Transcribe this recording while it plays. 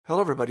Hello,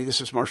 everybody. This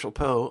is Marshall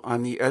Poe.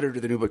 I'm the editor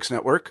of the New Books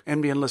Network.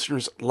 NBN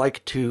listeners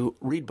like to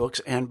read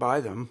books and buy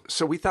them.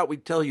 So we thought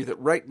we'd tell you that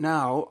right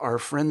now, our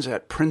friends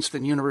at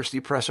Princeton University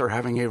Press are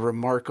having a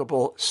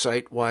remarkable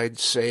site-wide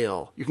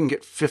sale. You can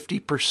get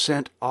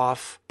 50%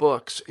 off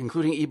books,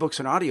 including ebooks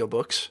and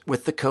audiobooks,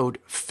 with the code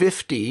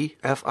 50,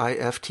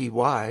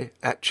 F-I-F-T-Y,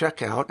 at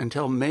checkout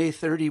until May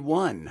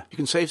 31. You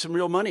can save some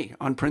real money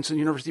on Princeton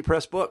University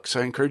Press books.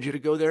 I encourage you to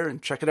go there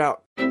and check it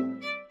out.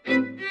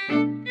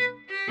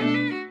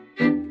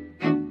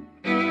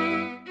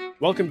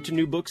 Welcome to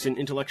New Books in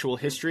Intellectual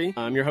History.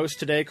 I'm your host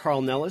today,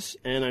 Carl Nellis,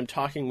 and I'm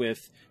talking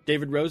with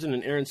David Rosen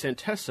and Aaron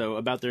Santesso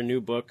about their new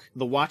book,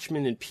 The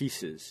Watchman in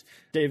Pieces.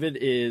 David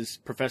is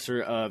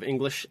professor of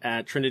English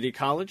at Trinity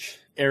College.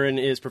 Aaron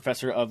is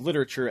professor of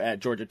literature at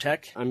Georgia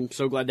Tech. I'm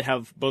so glad to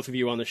have both of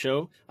you on the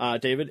show.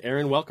 David,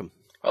 Aaron, welcome.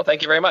 Well,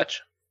 thank you very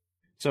much.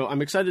 So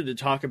I'm excited to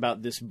talk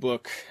about this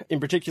book, in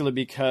particular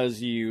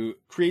because you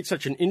create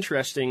such an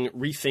interesting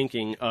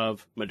rethinking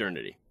of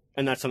modernity.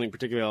 And that's something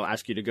particularly I'll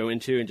ask you to go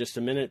into in just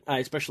a minute. I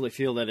especially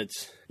feel that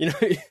it's,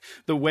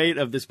 the weight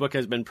of this book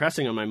has been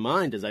pressing on my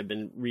mind as I've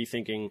been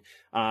rethinking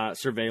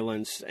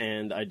surveillance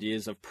and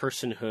ideas of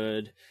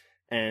personhood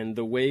and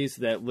the ways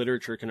that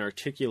literature can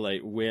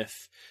articulate with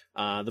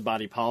the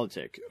body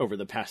politic over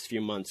the past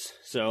few months.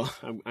 So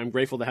I'm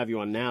grateful to have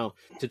you on now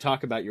to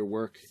talk about your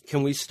work.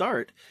 Can we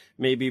start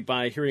maybe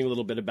by hearing a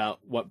little bit about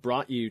what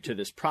brought you to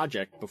this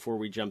project before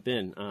we jump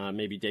in?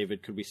 Maybe,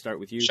 David, could we start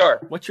with you?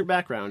 Sure. What's your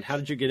background? How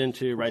did you get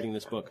into writing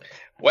this book?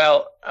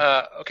 Well,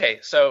 okay,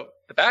 so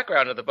the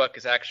background of the book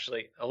is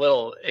actually a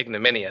little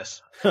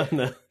ignominious.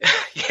 No.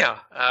 Yeah.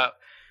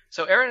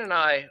 So Aaron and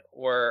I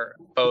were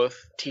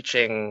both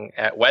teaching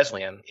at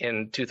Wesleyan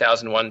in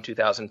 2001,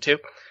 2002.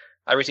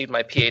 I received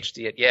my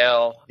PhD at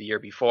Yale the year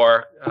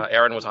before.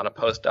 Aaron was on a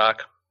postdoc.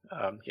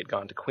 He had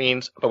gone to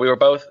Queens, but we were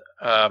both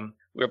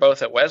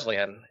at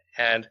Wesleyan.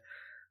 And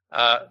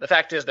the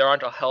fact is, there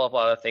aren't a hell of a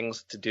lot of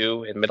things to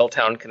do in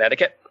Middletown,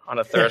 Connecticut on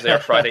a Thursday or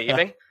Friday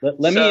evening.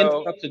 Let me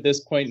interrupt at this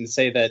point and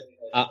say that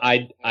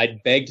I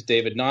begged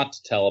David not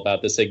to tell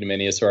about this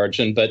ignominious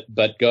origin, but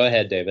go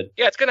ahead, David.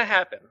 Yeah, it's going to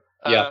happen.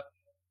 Yeah.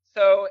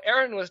 So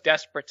Aaron was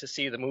desperate to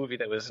see the movie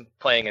that was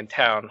playing in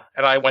town,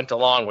 and I went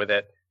along with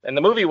it. And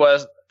the movie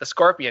was The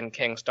Scorpion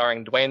King,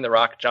 starring Dwayne "The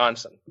Rock"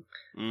 Johnson.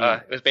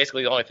 It was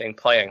basically the only thing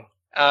playing.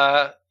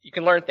 You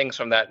can learn things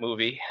from that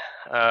movie,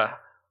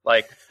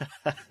 like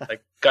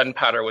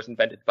gunpowder was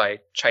invented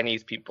by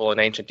Chinese people in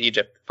ancient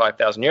Egypt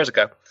 5,000 years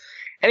ago.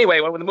 Anyway,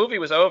 when the movie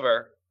was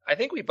over, I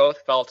think we both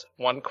felt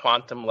one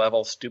quantum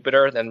level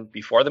stupider than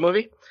before the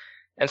movie.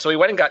 And so we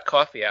went and got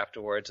coffee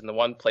afterwards in the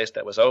one place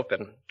that was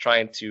open,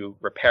 trying to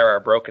repair our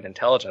broken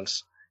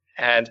intelligence.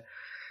 And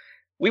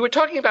we were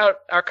talking about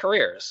our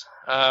careers.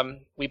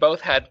 We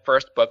both had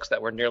first books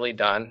that were nearly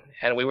done,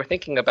 and we were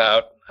thinking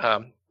about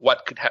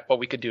what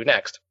we could do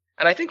next.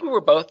 And I think we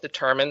were both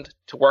determined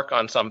to work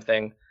on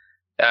something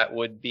that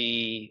would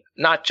be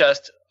not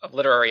just of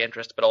literary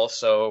interest, but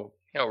also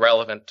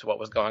relevant to what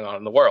was going on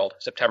in the world.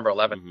 September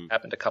 11th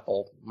happened a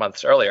couple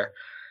months earlier.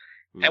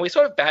 And we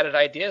sort of batted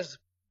ideas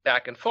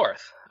back and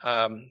forth.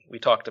 We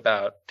talked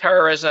about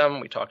terrorism,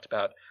 we talked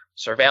about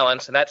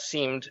surveillance, and that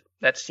seemed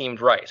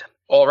right.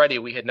 Already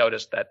we had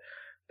noticed that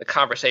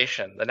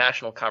the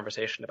national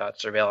conversation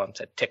about surveillance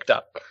had ticked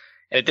up,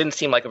 and it didn't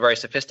seem like a very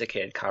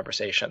sophisticated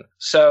conversation.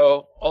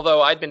 So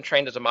although I'd been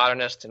trained as a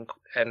modernist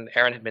and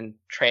Aaron had been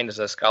trained as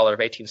a scholar of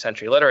 18th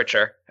century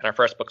literature, and our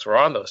first books were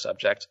on those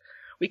subjects,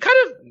 we kind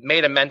of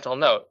made a mental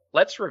note.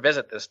 Let's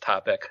revisit this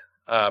topic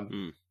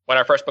when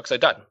our first books are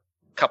done.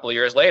 A couple of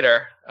years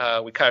later,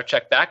 we kind of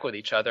checked back with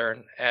each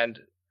other, and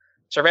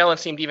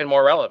surveillance seemed even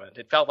more relevant.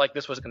 It felt like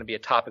this was going to be a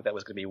topic that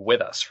was going to be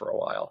with us for a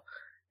while.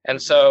 And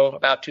so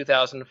about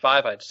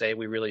 2005, I'd say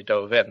we really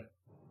dove in.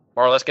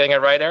 More or less getting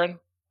it right, Aaron?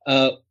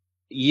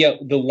 Yeah,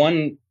 the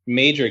one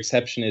major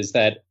exception is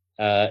that,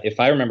 if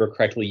I remember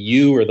correctly,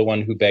 you were the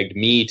one who begged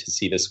me to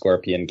see The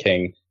Scorpion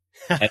King.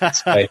 And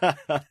so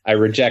I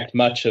reject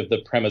much of the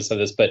premise of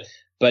this, but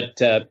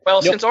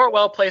since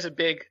Orwell plays a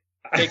big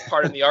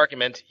part in the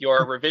argument,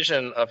 your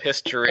revision of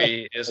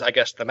history is, I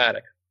guess,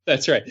 thematic.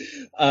 That's right.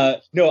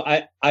 I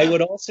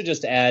would also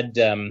just add,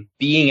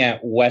 being at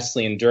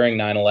Wesleyan during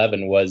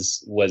 9/11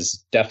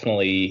 was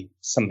definitely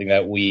something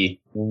that we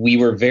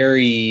were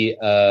very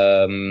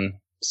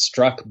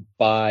struck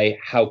by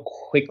how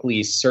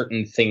quickly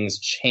certain things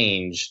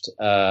changed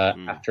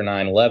after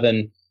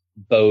 9/11.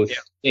 Both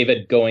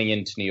David going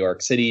into New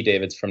York City,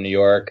 David's from New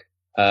York,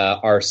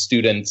 our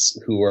students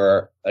who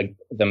were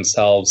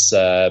themselves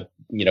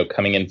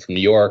coming in from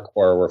New York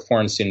or were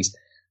foreign students.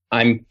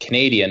 I'm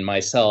Canadian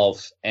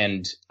myself,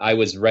 and I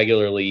was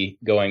regularly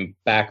going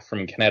back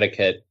from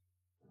Connecticut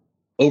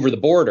over the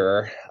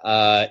border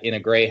in a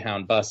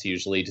Greyhound bus,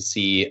 usually to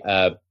see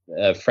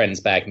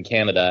friends back in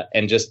Canada,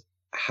 and just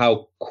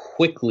how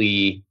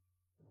quickly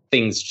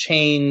things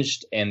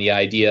changed and the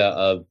idea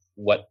of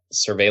what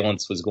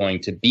surveillance was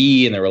going to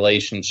be and the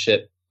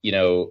relationship,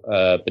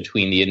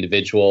 between the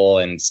individual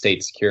and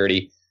state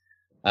security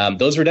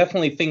those were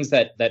definitely things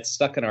that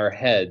stuck in our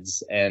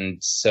heads. And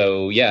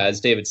so, yeah, as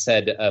David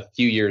said, a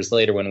few years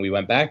later when we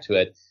went back to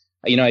it,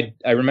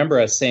 I remember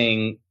us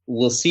saying,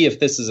 we'll see if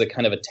this is a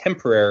kind of a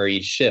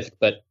temporary shift,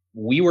 but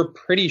we were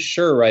pretty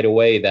sure right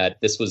away that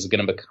this was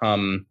going to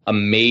become a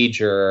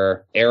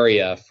major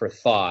area for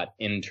thought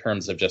in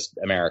terms of just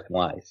American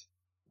life.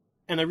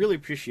 And I really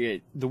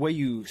appreciate the way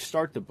you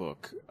start the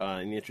book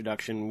in the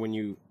introduction when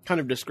you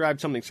kind of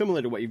described something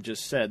similar to what you've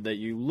just said, that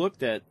you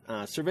looked at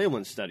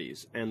surveillance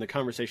studies and the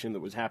conversation that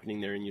was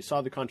happening there, and you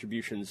saw the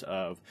contributions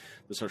of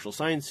the social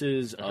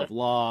sciences, of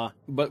law.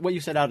 But what you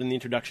set out in the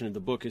introduction of the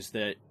book is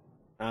that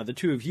the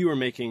two of you are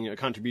making a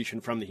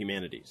contribution from the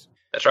humanities.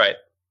 That's right.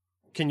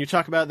 Can you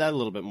talk about that a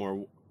little bit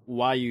more?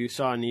 Why you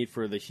saw a need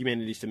for the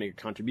humanities to make a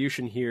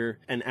contribution here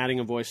and adding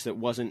a voice that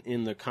wasn't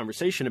in the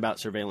conversation about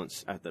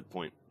surveillance at that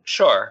point?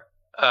 Sure.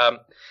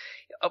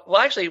 Well,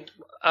 actually,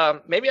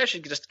 maybe I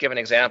should just give an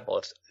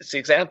example. It's the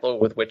example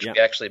with which we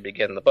actually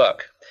begin the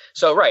book.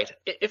 So, right,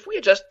 if we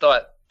had just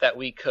thought that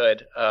we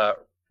could,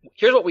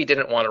 here's what we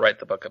didn't want to write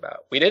the book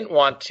about. We didn't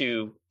want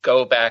to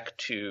go back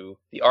to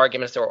the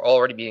arguments that were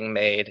already being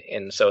made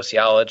in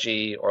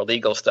sociology or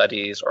legal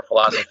studies or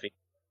philosophy.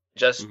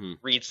 Just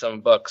read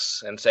some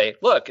books and say,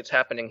 look, it's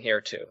happening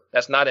here too.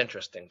 That's not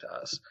interesting to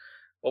us.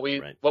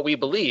 What we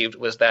believed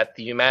was that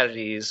a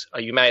humanities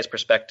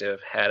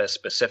perspective had a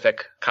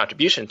specific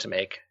contribution to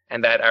make,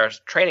 and that our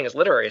training as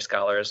literary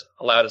scholars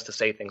allowed us to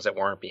say things that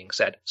weren't being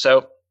said.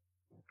 So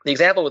the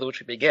example with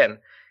which we begin,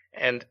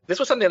 and this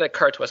was something that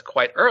occurred to us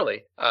quite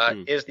early,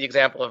 is the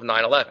example of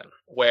 9/11,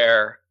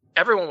 where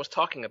everyone was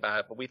talking about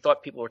it, but we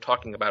thought people were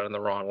talking about it in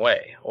the wrong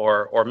way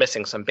or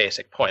missing some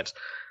basic points.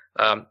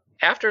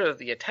 After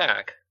the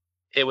attack,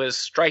 it was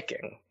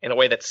striking in a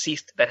way that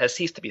has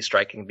ceased to be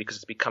striking because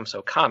it's become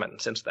so common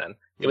since then.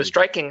 It was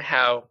striking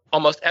how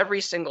almost every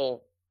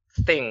single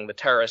thing the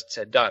terrorists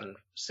had done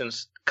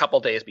since a couple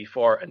days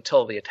before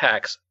until the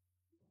attacks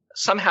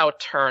somehow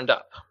turned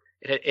up.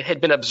 It had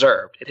been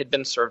observed. It had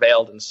been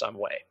surveilled in some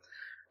way,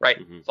 right?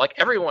 Like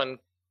everyone,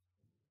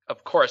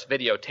 of course,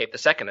 videotaped the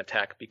second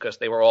attack because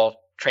they were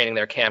all training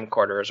their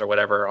camcorders or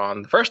whatever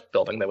on the first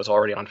building that was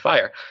already on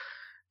fire.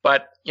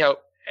 But,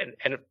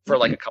 and for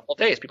like a couple of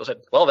days, people said,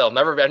 well, there'll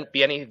never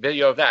be any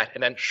video of that.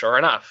 And then sure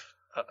enough,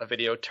 a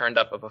video turned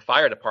up of a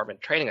fire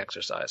department training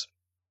exercise.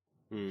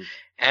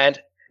 And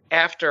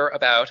after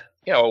about,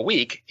 a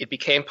week, it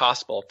became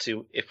possible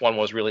to, if one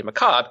was really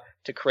macabre,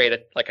 to create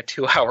a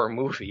 2-hour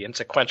movie in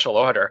sequential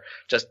order,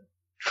 just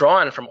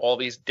drawn from all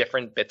these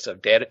different bits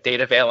of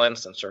data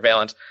valence and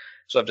surveillance,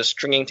 sort of just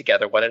stringing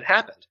together what had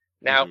happened.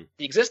 Now,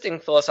 the existing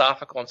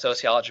philosophical and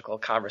sociological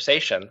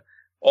conversation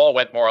all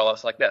went more or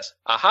less like this.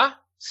 Aha,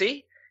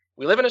 see?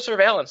 We live in a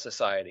surveillance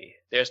society.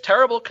 There's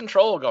terrible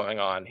control going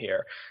on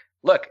here.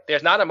 Look,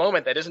 there's not a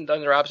moment that isn't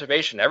under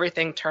observation.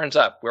 Everything turns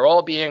up. We're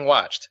all being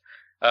watched.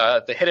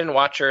 The hidden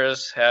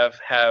watchers have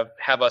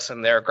us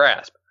in their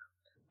grasp.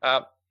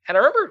 And I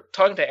remember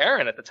talking to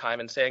Aaron at the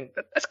time and saying,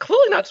 that's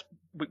clearly not,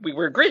 we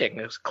were agreeing,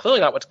 it was clearly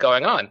not what's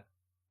going on.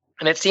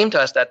 And it seemed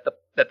to us that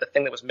the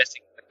thing that was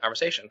missing in the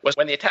conversation was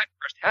when the attack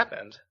first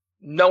happened,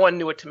 no one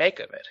knew what to make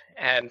of it.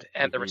 And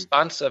the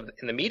response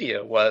in the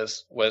media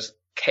was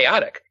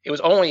chaotic. It was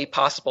only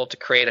possible to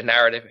create a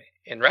narrative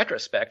in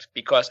retrospect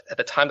because at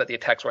the time that the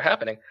attacks were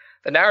happening,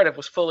 the narrative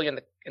was fully in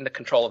the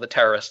control of the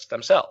terrorists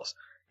themselves,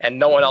 and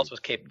no one else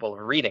was capable of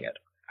reading it.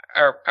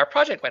 Our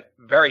project went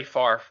very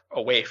far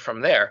away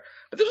from there,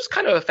 but this was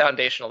kind of a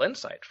foundational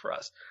insight for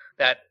us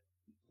that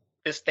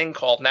this thing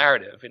called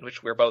narrative, in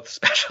which we're both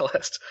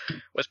specialists,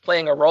 was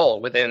playing a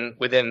role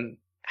within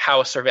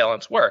how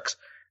surveillance works,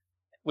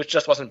 which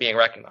just wasn't being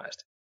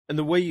recognized. And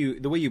the way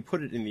you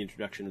put it in the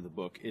introduction of the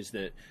book is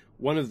that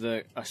one of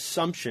the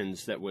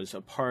assumptions that was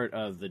a part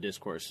of the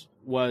discourse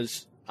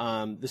was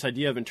this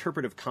idea of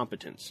interpretive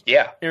competence.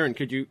 Yeah. Aaron,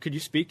 could you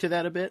speak to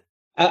that a bit?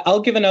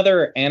 I'll give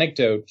another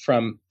anecdote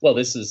from, well,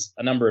 this is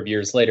a number of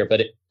years later,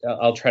 but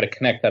I'll try to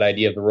connect that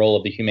idea of the role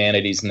of the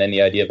humanities and then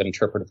the idea of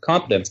interpretive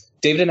competence.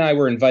 David and I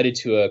were invited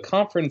to a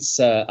conference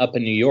up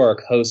in New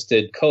York,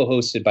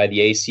 co-hosted by the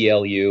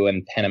ACLU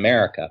and PEN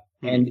America.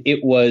 And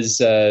it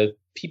was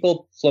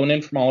people flown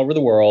in from all over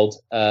the world,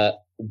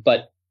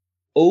 but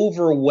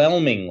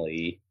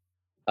overwhelmingly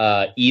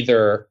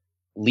either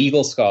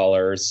legal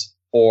scholars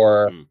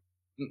or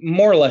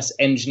more or less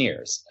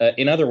engineers.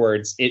 In other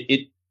words,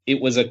 it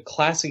was a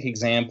classic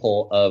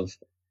example of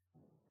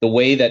the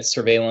way that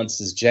surveillance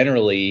is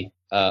generally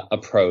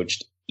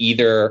approached,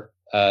 either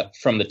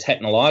from the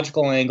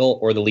technological angle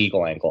or the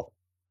legal angle.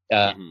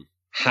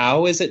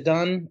 How is it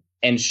done,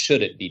 and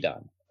should it be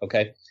done?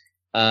 Okay.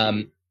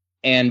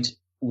 And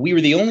we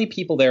were the only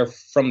people there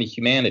from the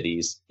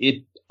humanities.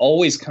 It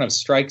always kind of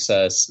strikes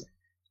us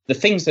the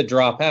things that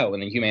drop out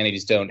when the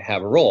humanities don't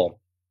have a role,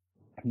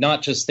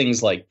 not just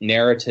things like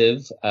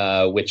narrative,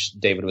 which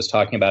David was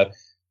talking about,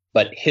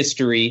 but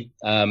history,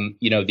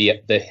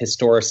 the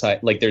historic,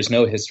 there's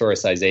no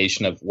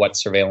historicization of what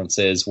surveillance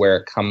is, where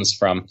it comes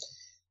from.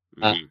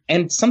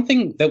 And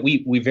something that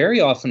we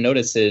very often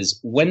notice is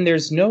when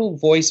there's no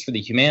voice for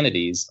the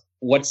humanities,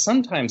 what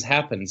sometimes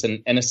happens,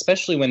 and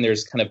especially when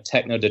there's kind of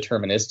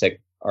techno-deterministic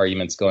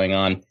arguments going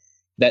on,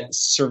 that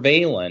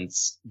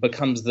surveillance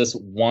becomes this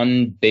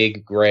one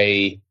big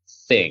gray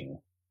thing,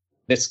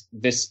 this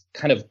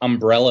kind of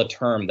umbrella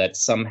term that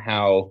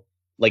somehow,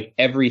 like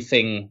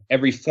everything,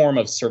 every form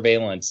of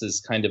surveillance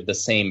is kind of the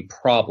same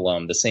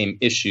problem, the same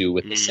issue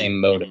with the same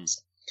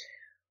motives.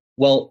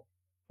 Well,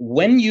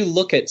 when you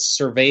look at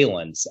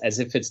surveillance as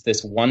if it's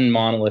this one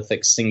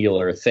monolithic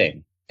singular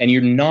thing, and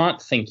you're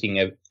not thinking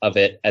of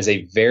it as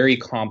a very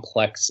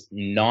complex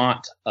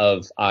knot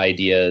of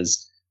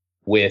ideas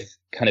with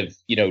kind of,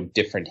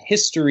 different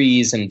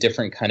histories and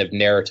different kind of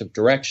narrative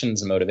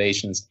directions and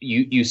motivations,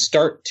 you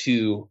start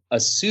to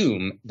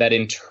assume that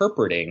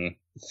interpreting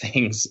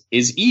things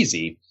is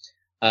easy.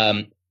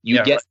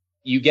 You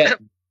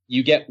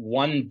get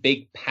one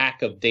big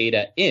pack of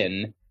data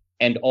in,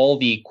 and all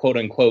the quote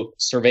unquote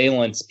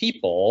surveillance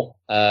people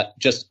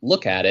just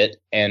look at it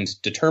and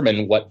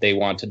determine what they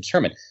want to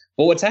determine.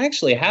 But what's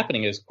actually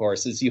happening, of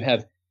course, is you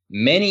have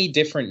many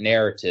different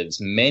narratives,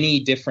 many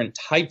different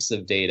types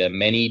of data,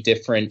 many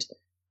different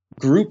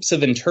groups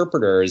of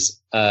interpreters,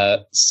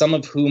 some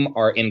of whom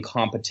are in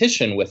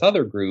competition with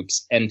other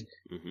groups. And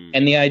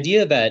the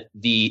idea that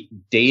the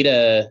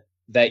data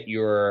that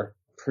you're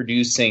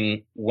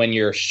producing when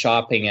you're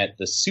shopping at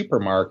the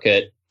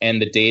supermarket and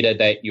the data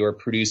that you're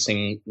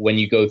producing when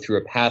you go through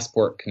a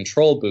passport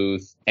control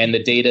booth and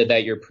the data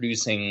that you're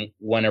producing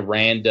when a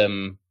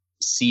random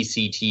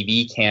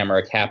CCTV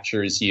camera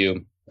captures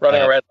you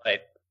running a red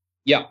light.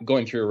 Yeah,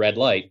 going through a red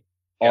light,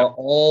 are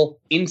all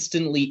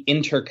instantly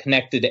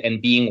interconnected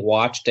and being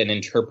watched and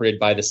interpreted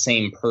by the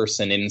same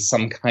person in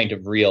some kind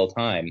of real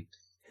time.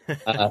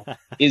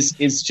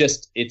 Is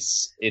just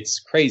it's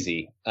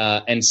crazy,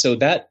 and so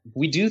that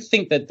we do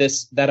think that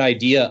that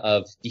idea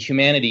of the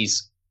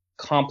humanities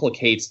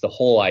complicates the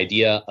whole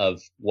idea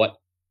of what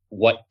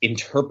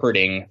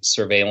interpreting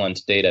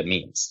surveillance data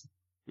means.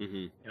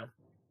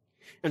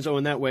 And so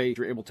in that way,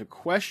 you're able to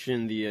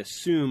question the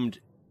assumed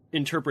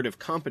interpretive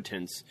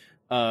competence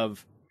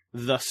of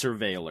the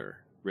surveiller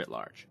writ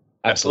large.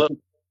 Absolutely.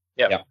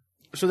 Yeah.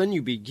 So then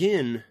you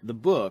begin the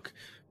book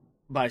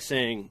by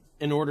saying,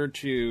 in order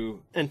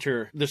to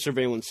enter the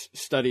surveillance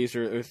studies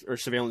or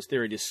surveillance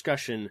theory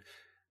discussion,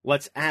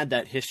 let's add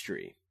that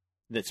history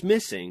that's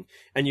missing.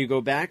 And you go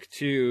back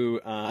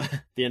to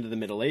the end of the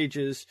Middle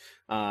Ages,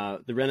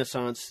 the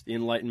Renaissance, the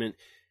Enlightenment,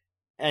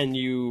 and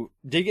you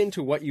dig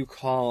into what you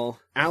call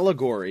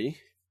allegory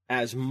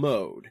as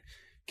mode.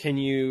 Can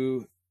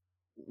you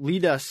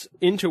lead us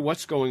into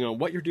what's going on,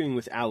 what you're doing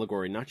with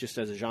allegory, not just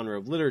as a genre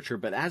of literature,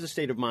 but as a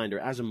state of mind or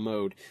as a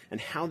mode,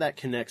 and how that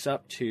connects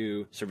up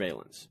to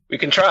surveillance? We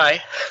can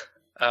try.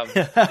 You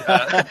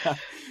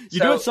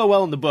do it so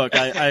well in the book.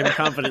 I'm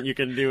confident you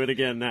can do it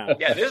again now.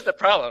 Yeah, this is the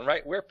problem,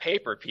 right? We're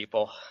paper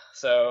people.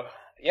 So,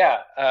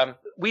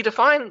 we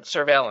define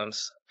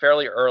surveillance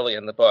fairly early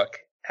in the book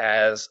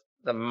as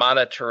the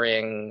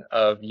monitoring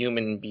of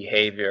human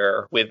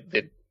behavior with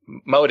the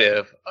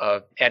motive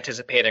of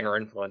anticipating or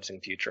influencing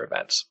future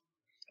events.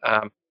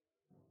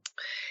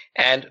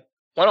 And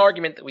one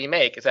argument that we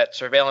make is that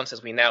surveillance,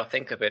 as we now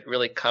think of it,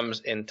 really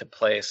comes into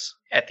place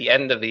at the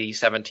end of the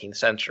 17th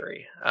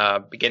century,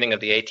 beginning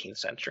of the 18th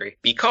century,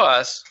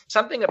 because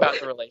something about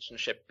the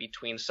relationship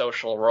between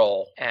social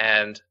role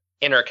and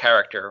inner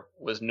character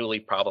was newly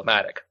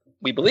problematic.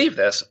 We believe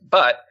this,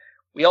 but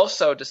we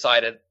also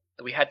decided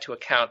that we had to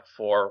account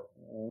for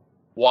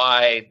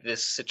why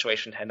this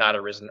situation had not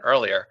arisen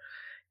earlier.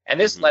 And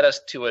this led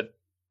us to a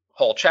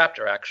whole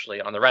chapter,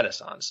 actually, on the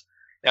Renaissance.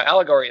 Now,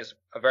 allegory is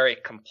a very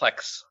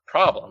complex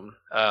problem.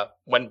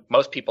 When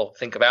most people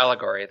think of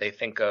allegory, they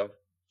think of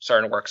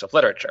certain works of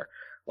literature,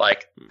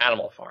 like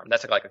Animal Farm.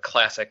 That's like a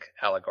classic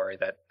allegory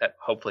that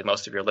hopefully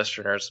most of your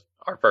listeners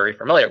are very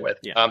familiar with.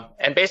 Yeah.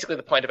 And basically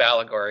the point of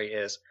allegory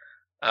is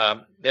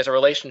there's a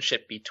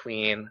relationship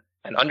between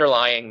an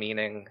underlying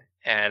meaning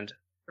and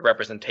a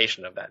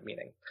representation of that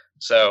meaning.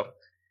 So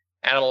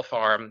Animal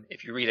Farm,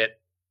 if you read it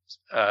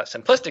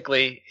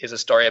simplistically, is a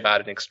story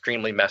about an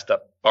extremely messed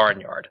up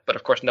barnyard. But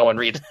of course, no one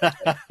reads it.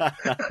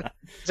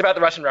 It's about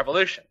the Russian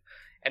Revolution.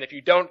 And if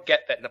you don't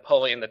get that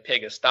Napoleon the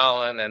pig is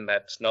Stalin and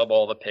that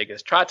Snowball the pig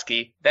is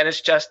Trotsky, then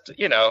it's just,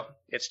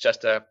 it's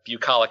just a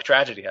bucolic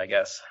tragedy, I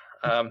guess.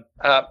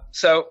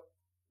 So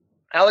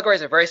allegory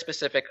is a very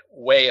specific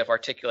way of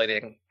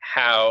articulating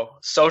how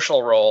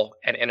social role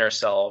and inner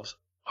selves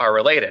are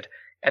related.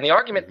 And the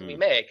argument that we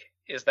make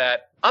is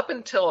that up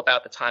until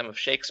about the time of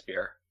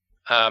Shakespeare,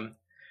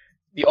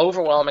 the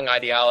overwhelming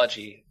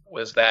ideology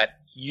was that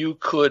you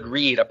could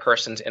read a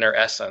person's inner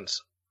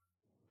essence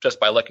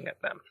just by looking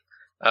at them.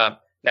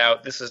 Now,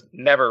 this is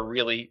never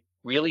really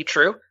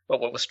true, but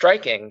what was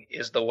striking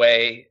is the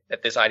way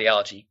that this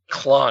ideology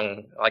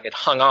clung, like it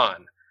hung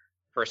on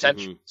for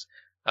centuries.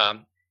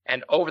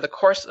 And over the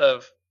course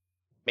of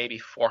maybe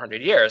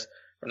 400 years,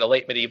 from the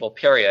late medieval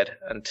period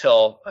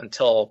until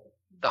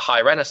the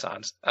High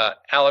Renaissance,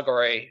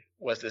 allegory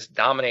was this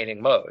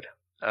dominating mode.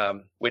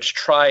 which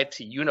tried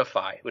to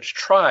unify, which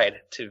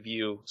tried to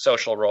view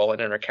social role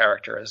and inner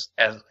character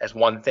as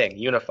one thing,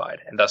 unified,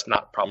 and thus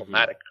not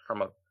problematic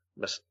from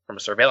a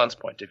surveillance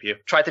point of view,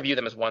 tried to view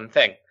them as one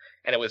thing.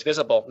 And it was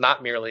visible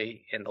not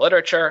merely in the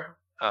literature,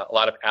 a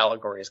lot of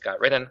allegories got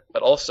written,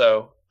 but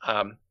also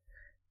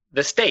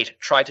the state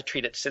tried to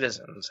treat its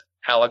citizens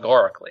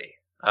allegorically.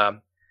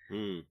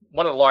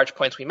 One of the large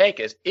points we make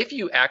is if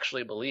you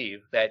actually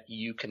believe that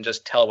you can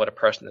just tell what a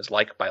person is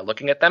like by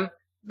looking at them,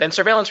 then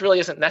surveillance really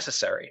isn't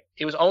necessary.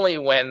 It was only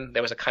when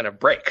there was a kind of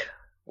break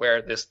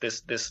where this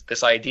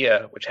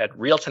idea, which had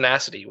real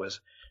tenacity, was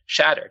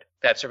shattered,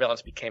 that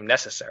surveillance became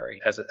necessary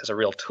as a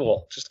real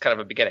tool. Just kind of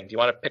a beginning. Do you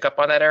want to pick up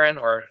on that, Aaron?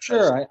 Or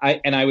sure.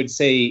 I would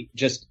say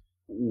just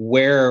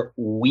where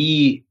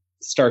we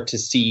start to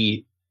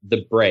see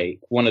the break,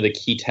 one of the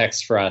key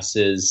texts for us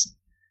is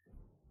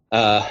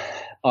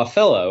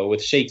Othello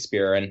with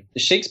Shakespeare. And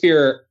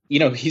Shakespeare,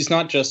 he's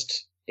not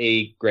just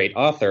a great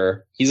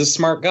author, he's a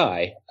smart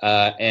guy.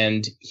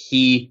 And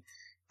he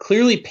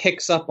clearly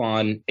picks up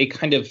on a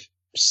kind of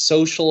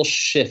social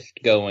shift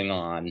going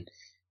on,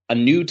 a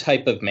new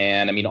type of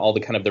man. I mean, all the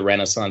kind of the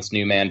Renaissance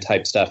new man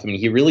type stuff. I mean,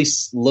 he really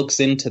looks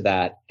into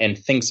that and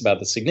thinks about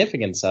the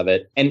significance of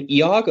it. And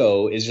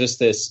Iago is just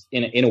this,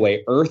 in a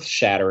way,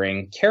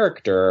 earth-shattering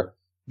character,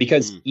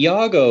 because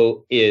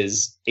Iago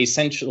is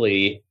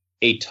essentially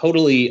a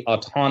totally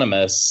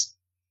autonomous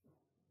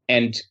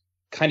and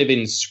kind of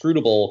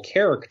inscrutable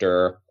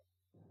character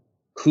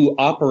who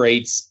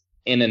operates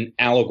in an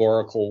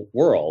allegorical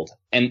world.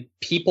 And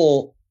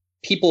people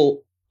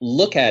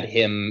look at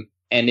him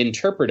and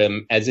interpret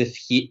him as if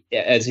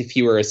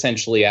he were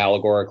essentially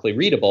allegorically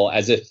readable,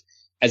 as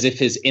if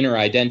his inner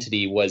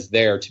identity was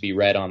there to be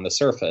read on the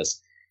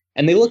surface.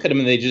 And they look at him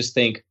and they just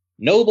think,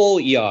 noble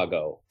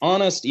Iago,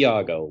 honest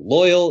Iago,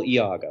 loyal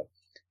Iago.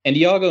 And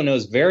Iago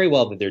knows very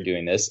well that they're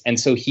doing this, and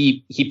so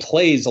he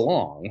plays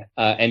along,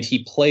 and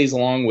he plays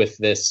along with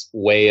this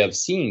way of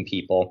seeing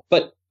people.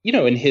 But,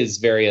 in his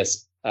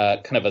various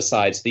kind of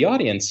asides to the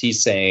audience,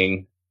 he's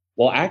saying,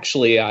 well,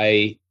 actually,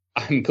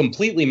 I'm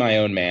completely my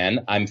own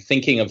man. I'm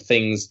thinking of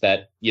things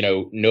that,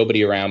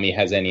 nobody around me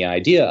has any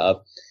idea of.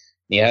 And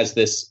he has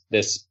this,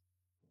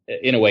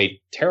 in a way,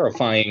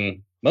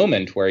 terrifying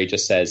moment where he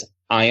just says,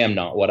 I am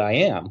not what I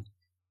am.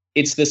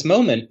 It's this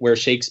moment where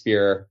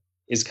Shakespeare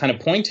is kind of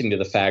pointing to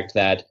the fact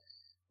that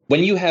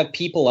when you have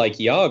people like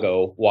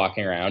Iago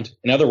walking around,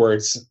 in other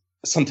words,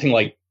 something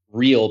like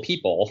real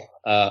people,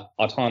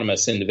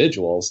 autonomous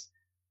individuals,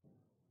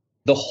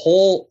 the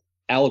whole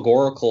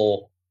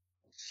allegorical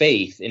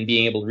faith in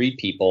being able to read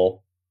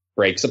people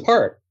breaks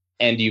apart.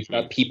 And you've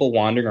got people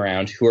wandering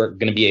around who are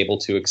going to be able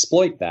to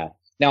exploit that.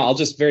 Now, I'll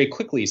just very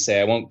quickly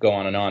say, I won't go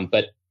on and on,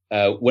 but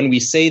when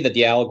we say that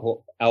the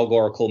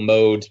allegorical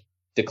mode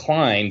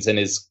declines and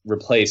is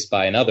replaced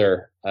by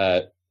another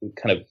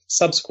kind of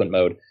subsequent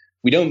mode,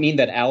 we don't mean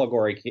that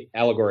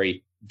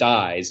allegory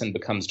dies and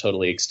becomes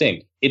totally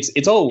extinct.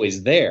 It's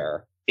always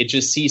there. It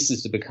just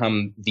ceases to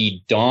become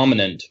the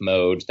dominant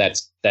mode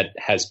that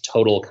has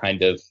total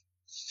kind of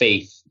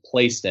faith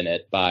placed in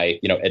it by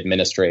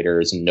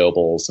administrators and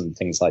nobles and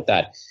things like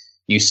that.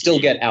 You still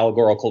get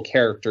allegorical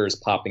characters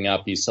popping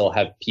up. You still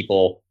have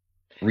people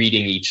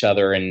reading each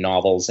other in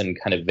novels in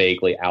kind of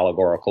vaguely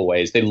allegorical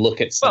ways. They look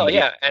at something. Well,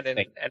 yeah, and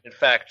in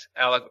fact,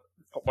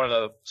 one of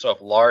the sort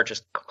of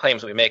largest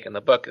claims we make in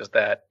the book is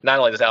that not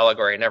only does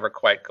allegory never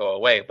quite go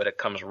away, but it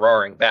comes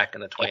roaring back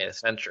in the 20th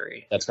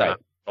century. That's right. In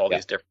all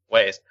these different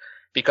ways.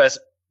 Because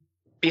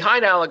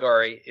behind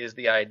allegory is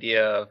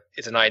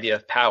an idea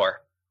of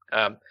power.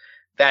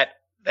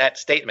 That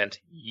statement,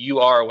 you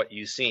are what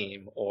you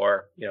seem,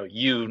 or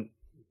you,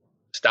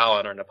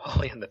 Stalin or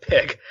Napoleon the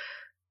Pig,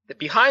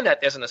 behind that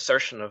there's an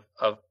assertion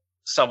of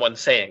someone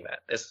saying that.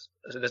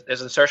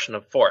 There's an assertion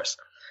of force.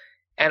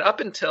 And up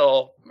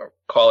until,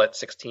 call it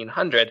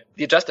 1600,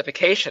 the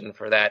justification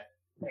for that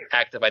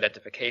act of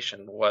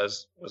identification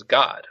was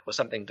God, was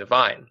something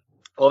divine.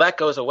 Well, that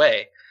goes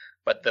away,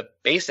 but the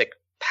basic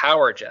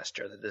power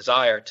gesture, the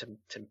desire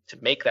to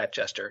make that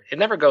gesture, it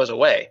never goes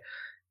away.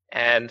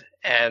 And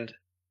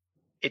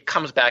it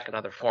comes back in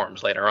other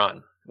forms later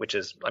on, which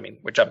is,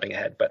 we're jumping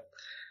ahead, but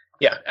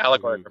yeah,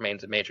 allegory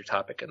remains a major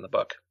topic in the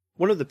book.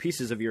 One of the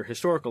pieces of your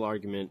historical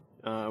argument,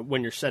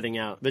 when you're setting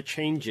out the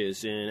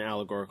changes in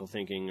allegorical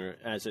thinking, or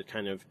as it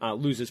kind of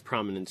loses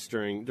prominence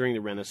during the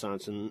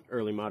Renaissance and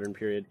early modern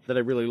period, that I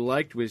really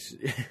liked was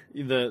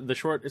the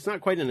short. It's not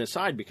quite an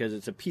aside because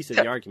it's a piece of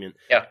the argument.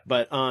 Yeah.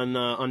 But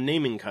on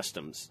naming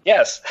customs.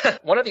 Yes,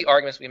 one of the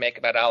arguments we make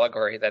about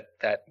allegory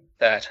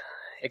that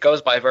it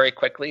goes by very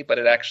quickly, but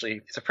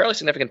it's a fairly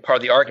significant part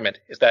of the argument,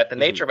 is that the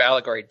nature of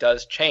allegory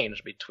does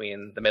change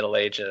between the Middle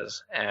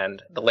Ages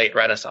and the late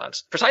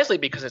Renaissance, precisely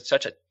because it's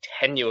such a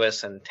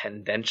tenuous and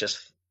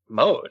tendentious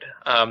mode.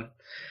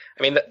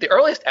 The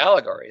earliest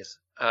allegories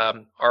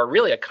are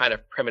really a kind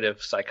of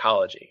primitive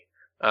psychology.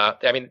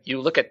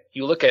 You look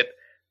at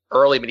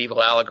early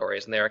medieval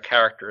allegories, and there are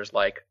characters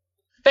like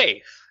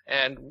faith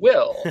and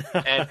will.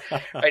 And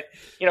right,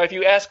 if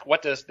you ask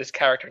what does this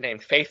character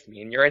named Faith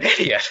mean, you're an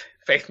idiot.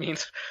 Faith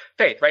means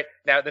faith, right?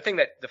 Now, the thing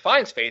that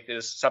defines faith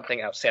is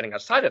something outstanding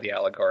outside of the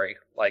allegory,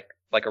 like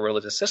a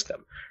religious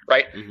system,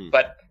 right? Mm-hmm.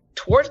 But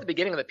towards the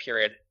beginning of the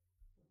period,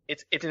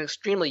 it's an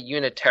extremely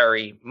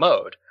unitary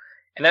mode,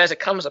 and then as it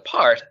comes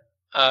apart,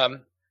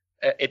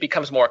 it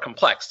becomes more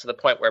complex to the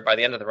point where by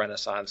the end of the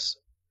Renaissance,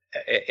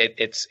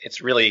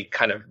 it's really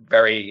kind of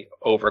very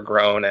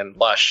overgrown and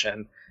lush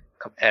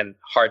and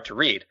hard to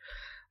read.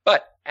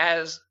 But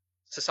as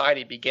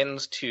society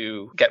begins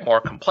to get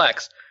more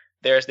complex,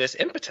 there's this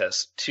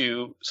impetus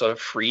to sort of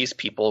freeze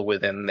people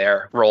within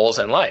their roles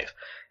in life.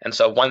 And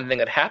so one thing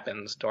that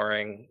happens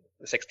during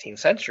the 16th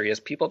century is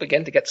people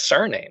begin to get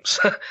surnames.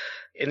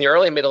 In the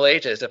early Middle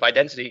Ages, if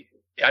identity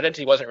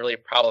wasn't really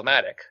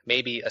problematic,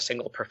 maybe a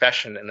single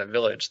profession in a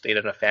village stayed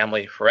in a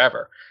family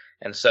forever.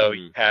 And so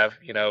you have,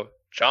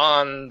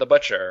 John the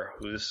Butcher,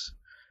 whose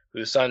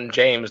son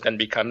James then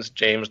becomes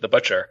James the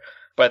Butcher,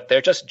 but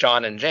they're just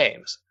John and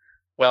James.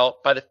 Well,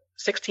 by the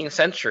 16th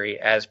century,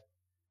 as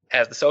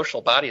the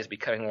social body is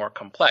becoming more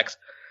complex,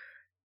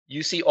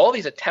 you see all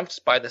these attempts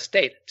by the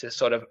state to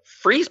sort of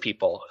freeze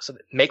people, so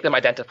that make them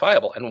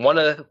identifiable. And one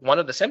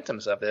of the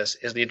symptoms of this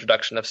is the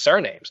introduction of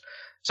surnames.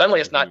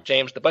 Suddenly, it's not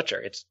James the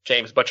Butcher; it's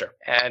James Butcher,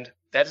 and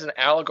that is an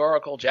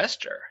allegorical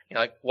gesture.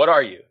 Like, what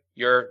are you?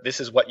 This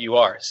is what you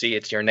are. See,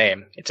 it's your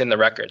name. It's in the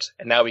records,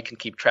 and now we can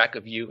keep track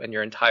of you and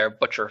your entire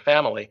Butcher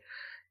family,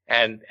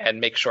 and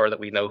make sure that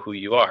we know who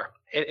you are.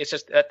 It's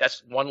just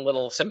that's one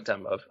little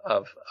symptom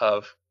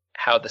of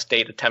how the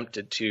state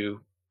attempted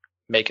to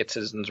make its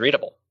citizens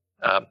readable,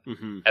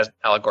 as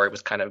allegory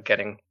was kind of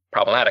getting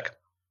problematic.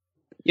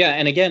 Yeah,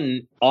 and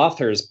again,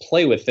 authors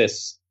play with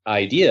this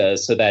idea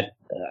so that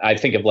I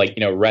think of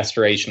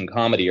Restoration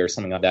comedy or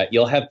something like that.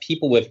 You'll have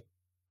people with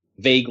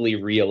vaguely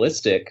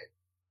realistic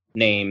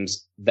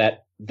names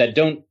that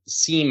don't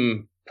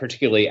seem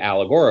particularly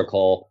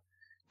allegorical,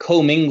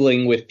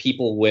 commingling with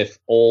people with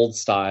old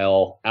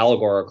style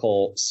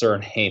allegorical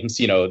surnames.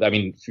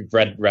 If you've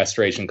read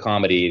Restoration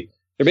comedy,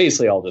 they're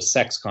basically all just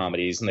sex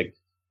comedies, and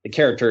the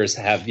characters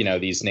have,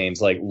 these names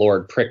like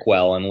Lord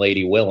Prickwell and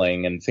Lady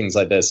Willing and things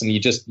like this. And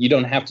you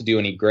don't have to do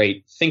any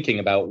great thinking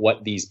about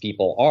what these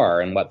people are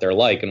and what they're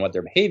like and what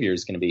their behavior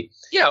is going to be.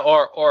 Yeah.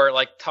 Or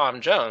like Tom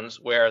Jones,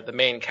 where the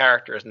main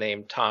character is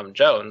named Tom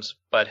Jones,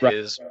 but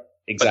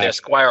Exactly. But they're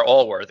Squire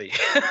Allworthy.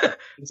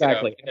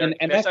 Exactly. And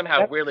they're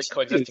somehow weirdly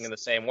coexisting in the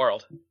same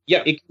world.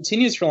 Yeah, it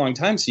continues for a long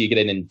time. So you get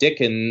it in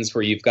Dickens,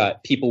 where you've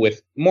got people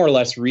with more or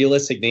less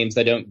realistic names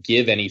that don't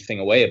give anything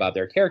away about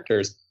their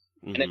characters.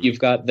 And then you've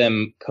got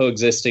them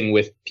coexisting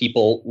with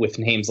people with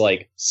names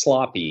like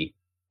Sloppy,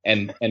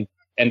 and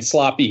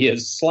Sloppy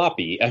is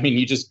sloppy. I mean,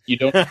 you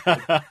don't.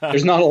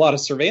 There's not a lot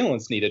of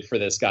surveillance needed for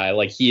this guy.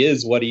 Like, he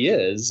is what he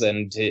is,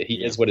 and he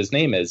is what his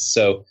name is.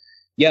 So,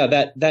 yeah,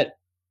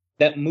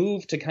 that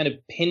move to kind of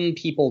pin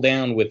people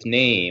down with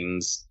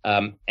names,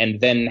 and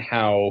then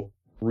how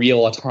real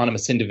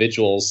autonomous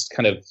individuals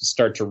kind of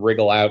start to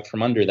wriggle out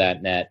from under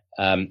that net,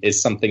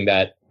 is something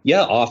that,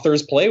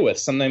 authors play with.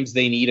 Sometimes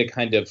they need a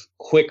kind of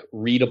quick,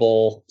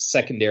 readable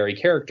secondary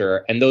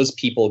character, and those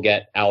people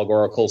get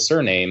allegorical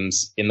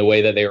surnames in the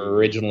way that they were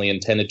originally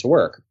intended to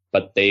work.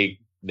 But they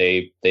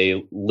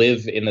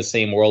live in the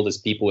same world as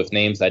people with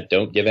names that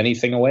don't give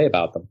anything away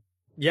about them.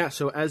 Yeah,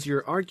 so as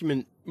your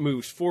argument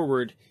moves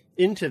forward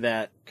into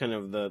that kind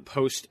of the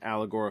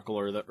post-allegorical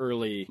or the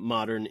early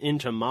modern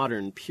into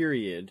modern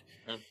period,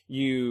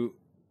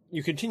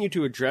 you continue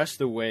to address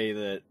the way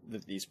that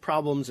these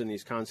problems and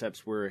these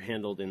concepts were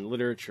handled in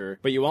literature,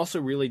 but you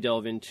also really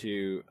delve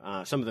into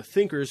some of the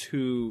thinkers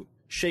who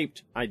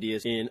shaped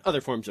ideas in other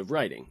forms of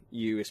writing.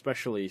 You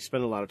especially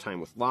spend a lot of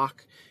time with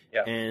Locke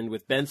and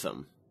with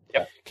Bentham.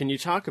 Yeah. Can you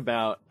talk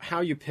about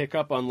how you pick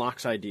up on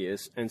Locke's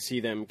ideas and see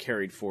them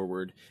carried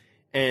forward?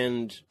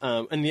 And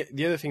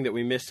the other thing that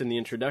we missed in the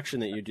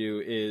introduction that you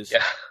do is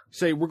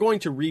say we're going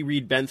to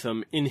reread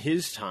Bentham in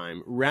his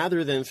time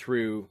rather than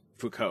through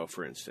Foucault,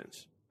 for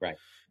instance. Right.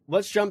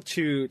 Let's jump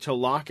to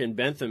Locke and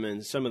Bentham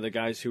and some of the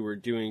guys who were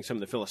doing some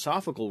of the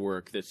philosophical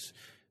work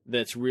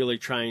that's really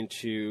trying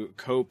to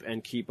cope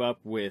and keep up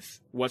with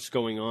what's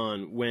going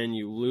on when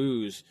you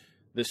lose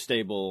the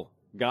stable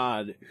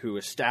God who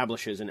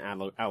establishes an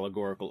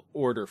allegorical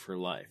order for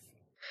life.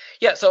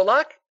 Yeah, so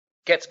Locke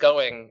gets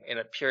going in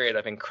a period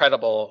of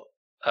incredible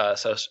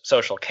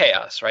social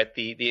chaos, right?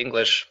 The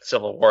English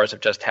civil wars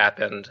have just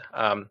happened.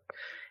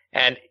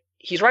 And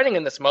he's writing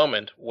in this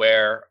moment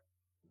where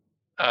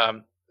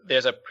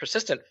there's a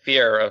persistent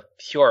fear of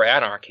pure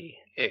anarchy.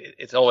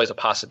 It's always a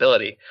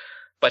possibility.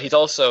 But he's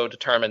also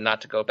determined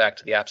not to go back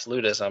to the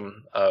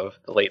absolutism of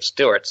the late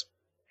Stuarts.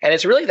 And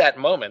it's really that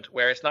moment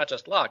where it's not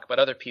just Locke, but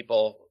other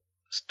people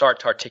start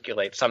to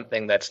articulate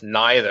something that's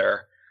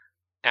neither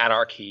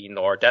anarchy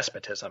nor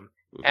despotism.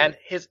 Mm-hmm. And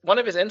one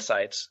of his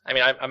insights, I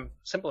mean, I'm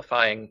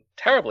simplifying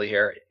terribly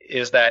here,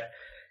 is that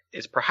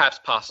it's perhaps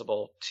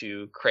possible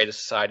to create a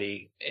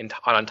society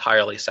on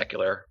entirely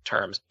secular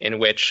terms in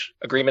which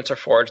agreements are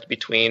forged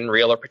between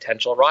real or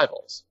potential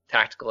rivals,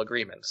 tactical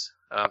agreements,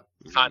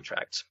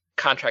 contracts,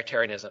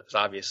 contractarianism is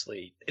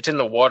obviously, it's in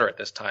the water at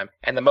this time.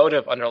 And the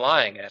motive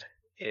underlying it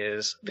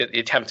is the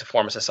attempt to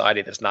form a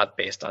society that's not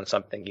based on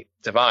something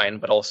divine,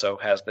 but also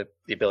has the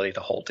ability to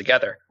hold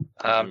together.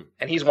 And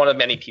he's one of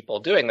many people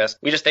doing this.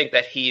 We just think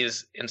that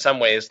he's, in some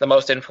ways, the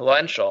most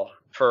influential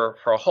for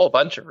a whole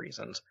bunch of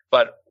reasons.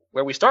 But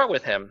where we start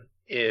with him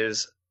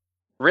is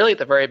really at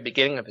the very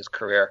beginning of his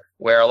career,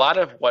 where a lot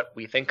of what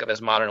we think of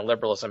as modern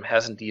liberalism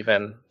hasn't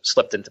even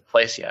slipped into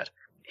place yet.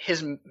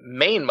 His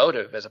main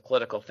motive as a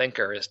political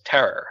thinker is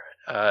terror.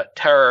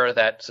 Terror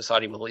that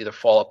society will either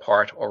fall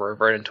apart or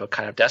revert into a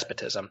kind of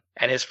despotism.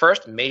 And his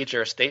first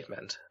major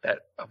statement that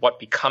of what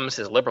becomes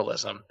his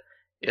liberalism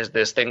is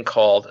this thing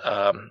called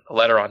a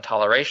letter on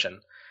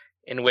toleration,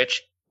 in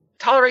which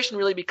toleration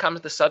really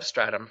becomes the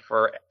substratum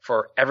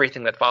for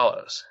everything that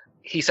follows.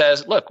 He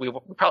says, look, we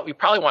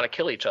probably want to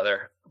kill each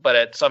other, but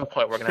at some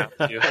point we're going to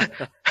have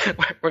to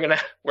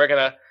we're going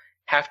to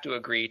have to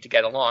agree to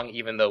get along,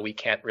 even though we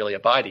can't really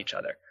abide each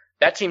other.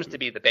 That seems to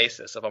be the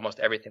basis of almost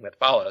everything that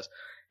follows.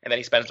 And then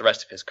he spends the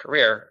rest of his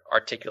career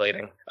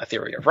articulating a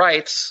theory of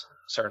rights,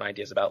 certain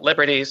ideas about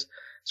liberties,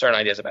 certain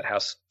ideas about how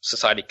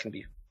society can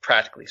be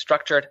practically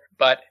structured.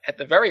 But at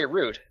the very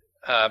root,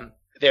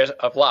 there's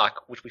of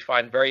Locke, which we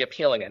find very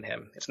appealing in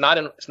him. It's not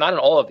in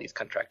all of these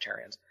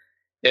contractarians.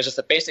 There's just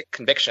a basic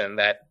conviction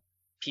that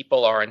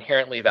people are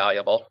inherently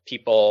valuable,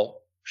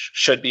 people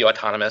should be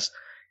autonomous,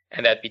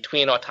 and that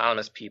between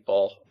autonomous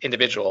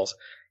individuals,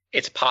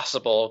 it's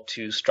possible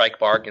to strike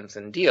bargains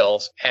and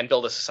deals and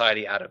build a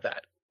society out of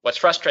that. What's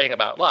frustrating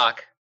about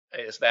Locke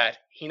is that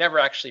he never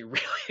actually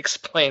really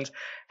explains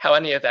how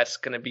any of that's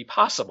going to be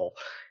possible.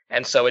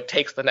 And so it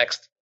takes the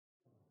next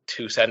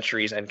 2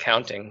 centuries and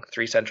counting,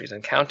 3 centuries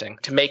and counting,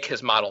 to make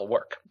his model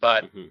work.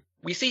 But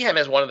we see him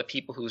as one of the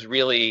people who's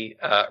really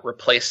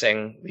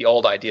replacing the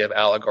old idea of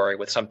allegory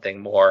with something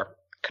more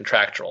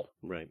contractual.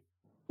 Right.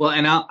 Well,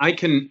 and I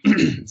can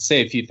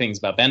say a few things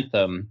about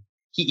Bentham.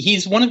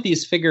 He's one of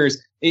these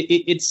figures.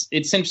 It's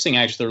interesting,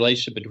 actually, the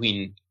relationship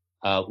between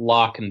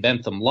Locke and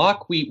Bentham.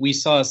 Locke, we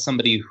saw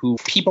somebody who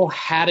people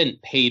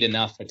hadn't paid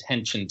enough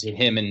attention to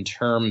him in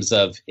terms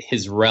of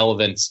his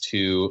relevance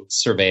to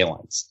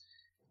surveillance.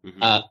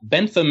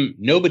 Bentham,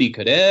 nobody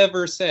could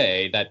ever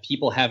say that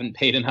people haven't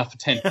paid enough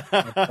attention.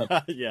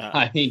 Yeah.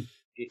 I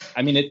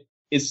mean, it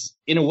is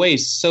in a way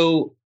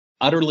so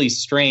utterly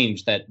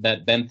strange that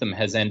Bentham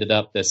has ended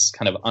up this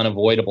kind of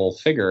unavoidable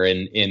figure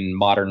in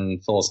modern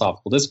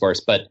philosophical discourse.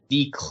 But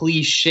the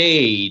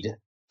cliched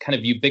kind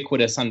of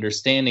ubiquitous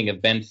understanding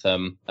of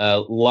Bentham,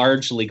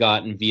 largely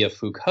gotten via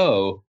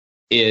Foucault,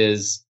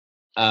 is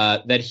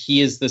that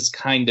he is this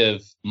kind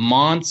of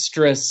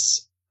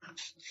monstrous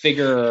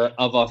figure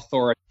of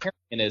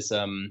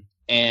authoritarianism,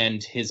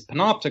 and his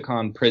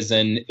panopticon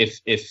prison, if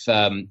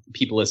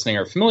people listening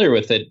are familiar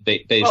with it,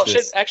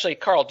 actually,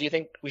 Carl, do you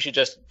think we should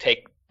just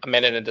take a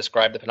minute and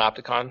describe the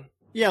panopticon?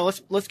 Yeah,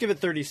 let's give it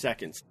 30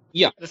 seconds.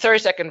 Yeah. The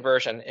 30-second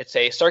version, it's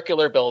a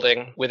circular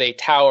building with a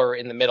tower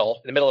in the middle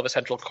of a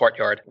central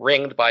courtyard,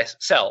 ringed by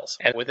cells.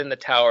 And within the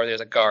tower,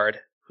 there's a guard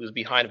who's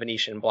behind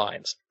Venetian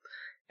blinds.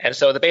 And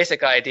so the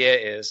basic idea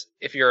is,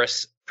 if you're a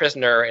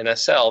prisoner in a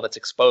cell that's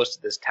exposed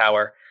to this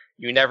tower,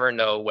 you never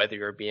know whether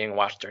you're being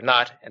watched or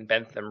not. And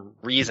Bentham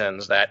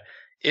reasons that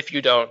if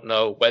you don't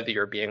know whether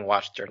you're being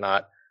watched or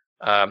not,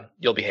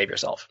 you'll behave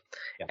yourself.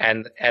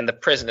 Yeah. And the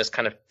prison is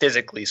kind of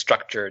physically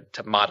structured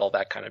to model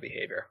that kind of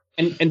behavior.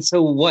 And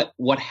so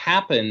what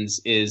happens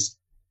is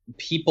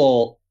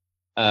people,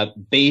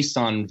 based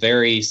on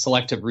very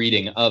selective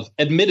reading of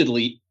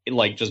admittedly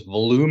like just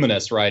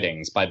voluminous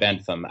writings by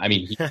Bentham. I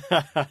mean,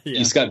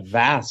 he's got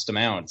vast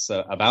amounts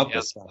about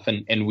this stuff.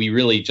 And we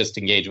really just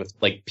engage with,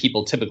 like,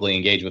 people typically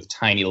engage with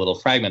tiny little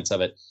fragments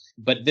of it.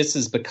 But this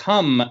has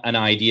become an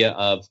idea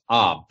of,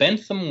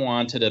 Bentham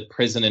wanted a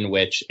prison in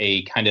which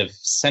a kind of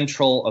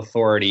central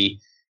authority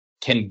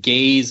can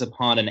gaze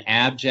upon an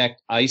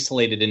abject,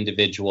 isolated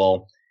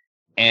individual,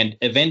 and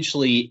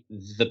eventually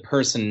the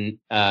person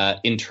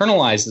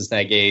internalizes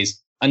that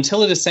gaze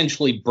until it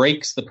essentially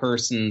breaks the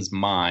person's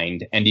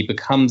mind and he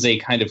becomes a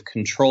kind of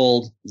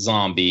controlled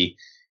zombie,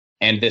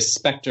 and this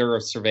specter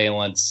of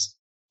surveillance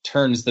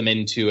turns them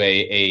into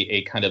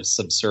a kind of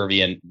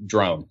subservient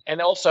drone.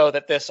 And also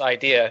that this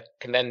idea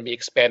can then be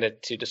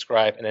expanded to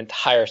describe an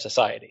entire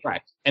society.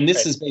 Right. And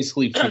this is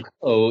basically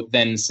Foucault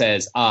then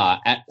says,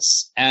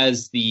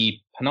 as the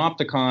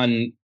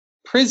panopticon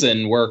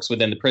prison works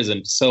within the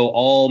prison, so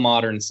all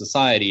modern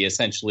society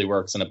essentially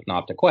works in a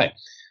panoptic way.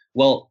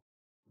 Well,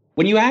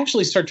 when you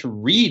actually start to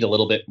read a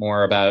little bit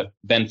more about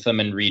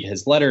Bentham and read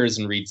his letters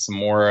and read some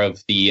more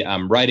of the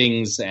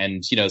writings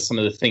and, some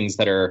of the things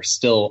that are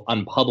still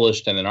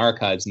unpublished and in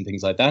archives and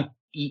things like that,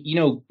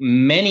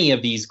 many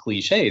of these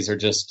cliches are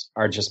just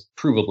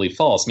provably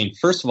false. I mean,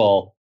 first of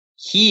all,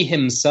 he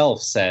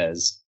himself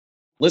says,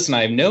 listen,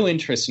 I have no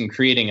interest in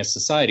creating a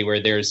society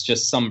where there's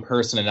just some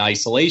person in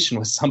isolation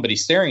with somebody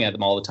staring at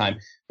them all the time,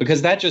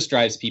 because that just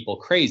drives people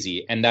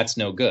crazy, and that's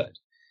no good.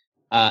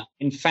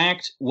 In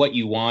fact, what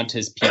you want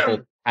is people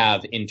to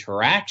have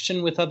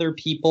interaction with other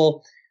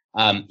people.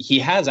 He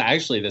has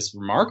actually this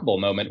remarkable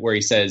moment where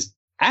he says,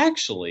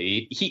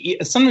 actually,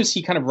 sometimes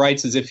he kind of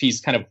writes as if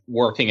he's kind of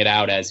working it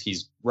out as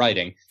he's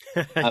writing.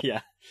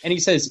 Yeah. And he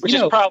says, which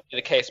is probably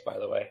the case, by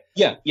the way.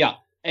 Yeah.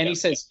 And he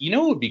says,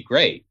 what would be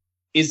great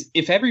is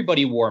if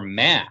everybody wore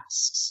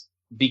masks,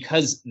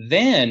 because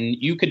then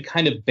you could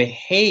kind of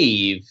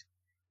behave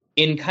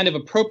in kind of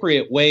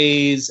appropriate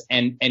ways,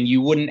 and you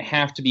wouldn't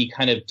have to be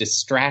kind of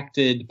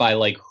distracted by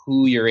like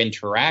who you're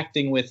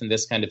interacting with and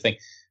this kind of thing.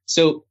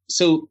 So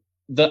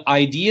the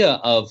idea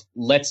of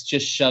let's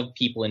just shove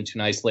people into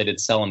an isolated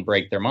cell and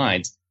break their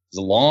minds is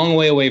a long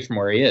way away from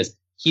where he is.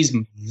 He's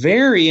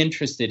very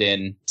interested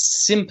in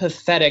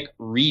sympathetic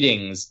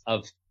readings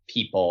of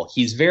people.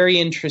 He's very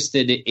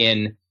interested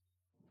in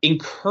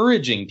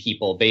encouraging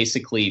people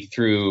basically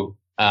through,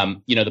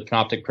 the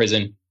Panoptic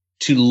Prison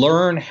to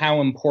learn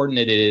how important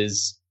it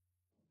is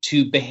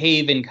to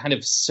behave in kind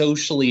of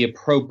socially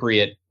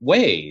appropriate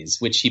ways,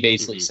 which he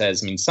basically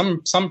says, I mean,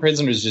 some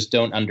prisoners just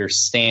don't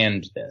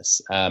understand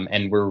this.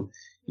 And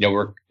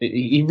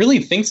he really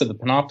thinks of the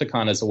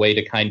Panopticon as a way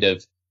to kind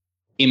of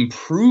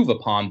improve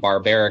upon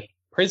barbaric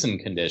prison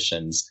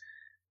conditions.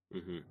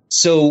 Mm-hmm.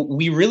 So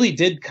we really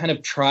did kind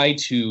of try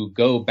to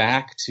go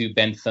back to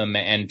Bentham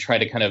and try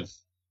to kind of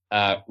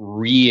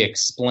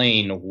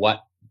re-explain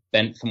what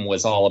Bentham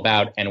was all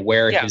about and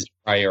where his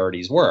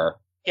priorities were.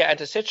 Yeah, and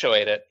to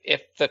situate it,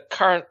 if the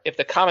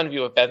common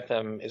view of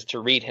Bentham is to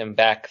read him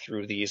back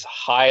through these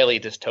highly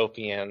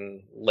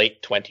dystopian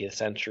late 20th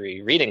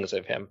century readings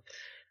of him,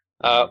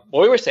 what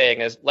we were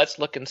saying is let's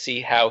look and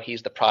see how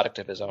he's the product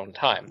of his own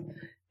time.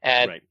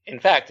 And in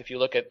fact, if you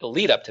look at the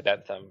lead up to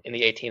Bentham in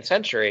the 18th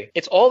century,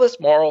 it's all this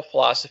moral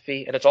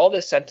philosophy and it's all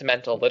this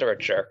sentimental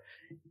literature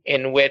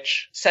in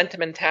which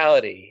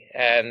sentimentality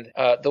and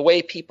the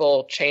way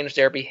people change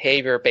their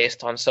behavior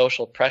based on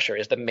social pressure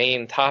is the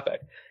main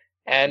topic.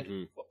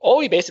 And all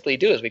we basically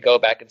do is we go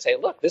back and say,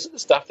 look, this is the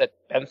stuff that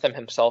Bentham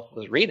himself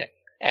was reading.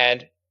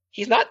 And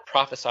he's not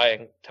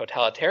prophesying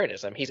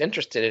totalitarianism. He's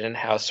interested in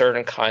how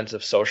certain kinds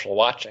of social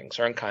watching,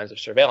 certain kinds of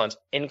surveillance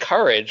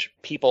encourage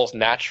people's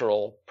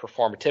natural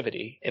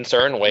performativity in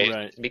certain ways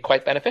to be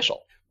quite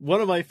beneficial.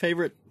 One of my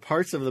favorite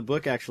parts of the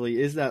book, actually,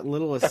 is that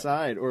little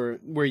aside, or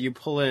where you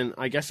pull in,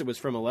 I guess it was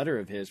from a letter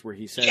of his, where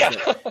he says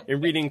that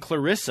in reading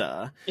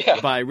Clarissa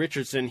by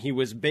Richardson, he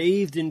was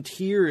bathed in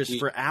tears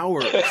for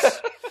hours.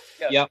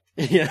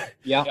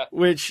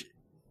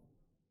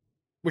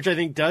 Which I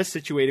think does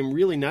situate him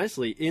really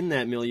nicely in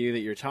that milieu that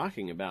you're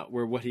talking about,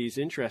 where what he's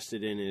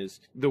interested in is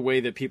the way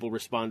that people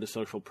respond to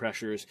social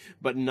pressures,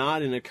 but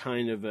not in a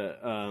kind of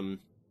a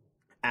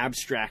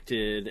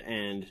abstracted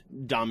and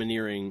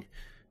domineering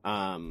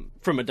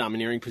from a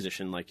domineering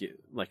position, like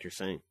you're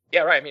saying.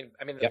 Yeah, right.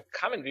 I mean, the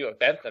common view of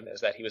Bentham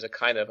is that he was a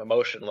kind of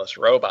emotionless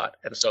robot,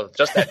 and so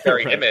just that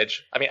very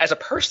image. I mean, as a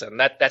person,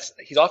 that's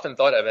he's often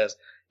thought of as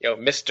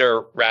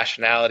Mr.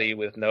 Rationality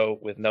with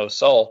no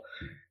soul.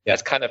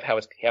 That's kind of how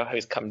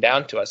he's come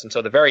down to us, and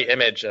so the very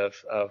image of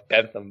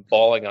Bentham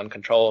bawling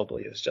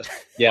uncontrollably is just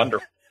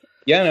wonderful.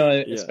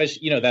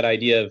 Especially that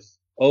idea of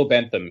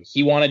Bentham,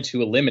 he wanted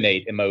to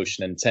eliminate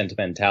emotion and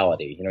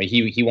sentimentality.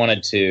 He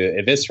wanted to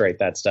eviscerate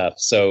that stuff.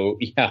 So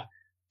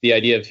the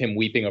idea of him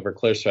weeping over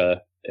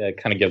Clarissa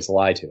kind of gives a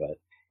lie to it.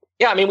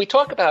 Yeah, I mean, we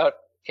talk about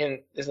in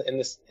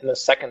the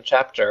second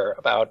chapter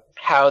about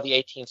how the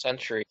 18th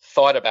century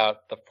thought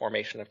about the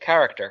formation of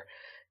character.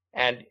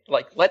 And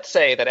let's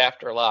say that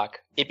after Locke,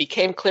 it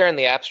became clear in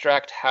the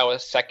abstract how a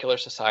secular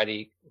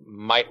society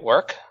might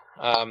work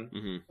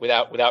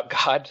without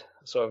God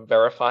sort of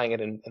verifying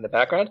it in the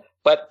background.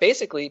 But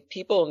basically,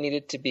 people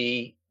needed to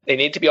be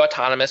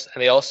autonomous,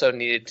 and they also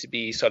needed to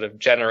be sort of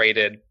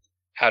generated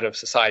out of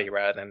society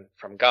rather than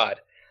from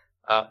God.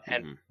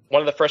 And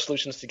one of the first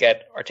solutions to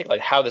get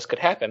articulate how this could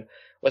happen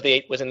was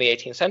in the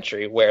 18th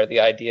century, where the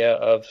idea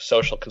of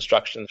social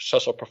construction,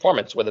 social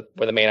performance were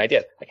the main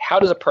ideas. Like, how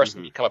does a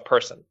person become a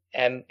person?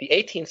 And the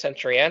 18th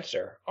century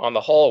answer, on the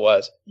whole,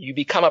 was you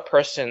become a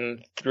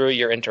person through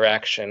your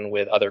interaction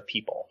with other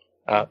people.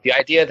 The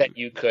idea that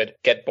you could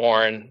get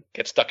born,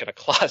 get stuck in a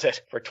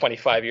closet for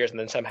 25 years, and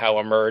then somehow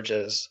emerge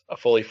as a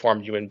fully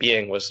formed human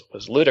being was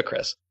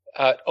ludicrous.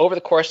 Over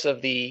the course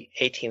of the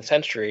 18th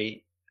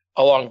century,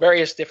 along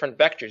various different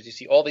vectors, you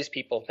see all these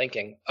people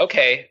thinking,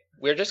 okay,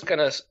 we're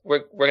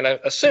gonna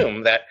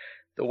assume that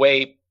the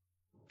way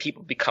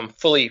people become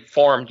fully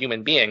formed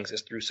human beings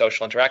is through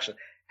social interaction.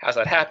 How's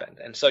that happened?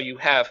 And so you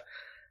have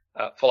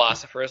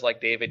philosophers like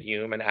David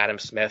Hume and Adam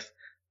Smith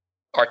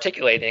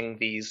articulating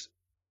these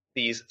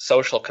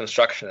social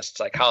constructionist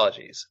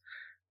psychologies,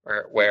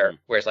 where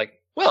it's like,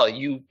 well,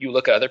 you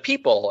look at other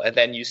people and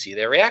then you see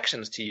their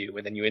reactions to you,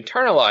 and then you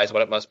internalize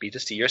what it must be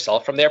to see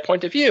yourself from their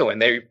point of view, and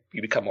there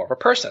you become more of a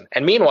person.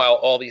 And meanwhile,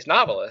 all these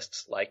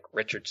novelists like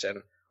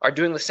Richardson are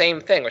doing the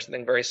same thing or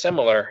something very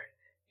similar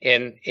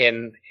in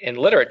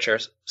literature,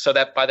 so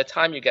that by the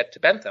time you get to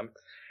Bentham,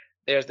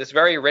 there's this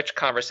very rich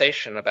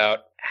conversation about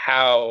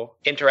how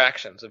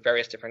interactions of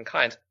various different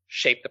kinds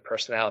shape the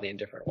personality in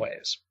different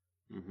ways.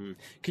 Mm-hmm.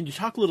 Can you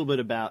talk a little bit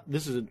about,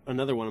 this is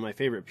another one of my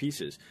favorite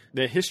pieces,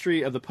 the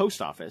history of the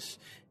post office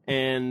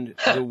and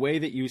the way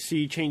that you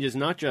see changes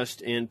not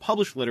just in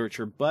published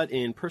literature, but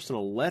in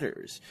personal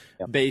letters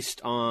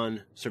based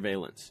on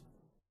surveillance.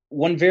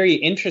 One very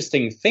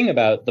interesting thing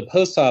about the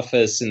post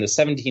office in the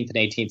 17th and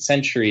 18th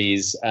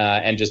centuries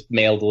and just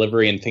mail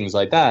delivery and things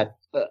like that,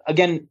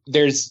 again,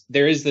 there is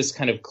this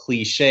kind of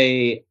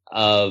cliche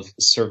of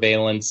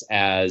surveillance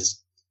as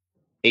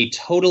a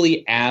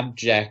totally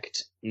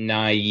abject,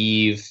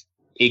 naive,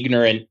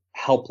 ignorant,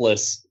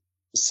 helpless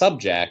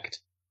subject,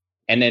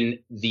 and then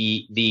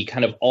the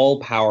kind of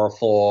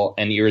all-powerful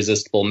and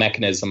irresistible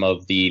mechanism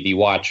of the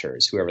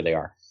watchers, whoever they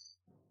are.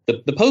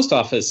 The post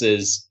office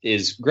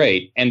is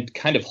great and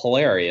kind of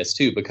hilarious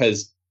too,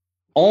 because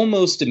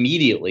almost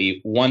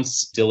immediately,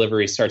 once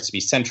delivery starts to be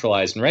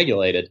centralized and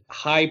regulated,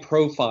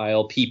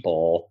 high-profile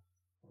people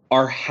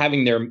are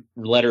having their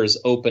letters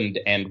opened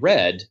and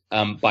read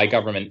by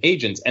government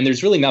agents, and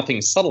there's really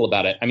nothing subtle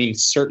about it. I mean,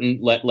 certain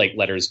like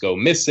letters go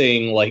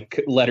missing,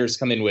 like letters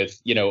come in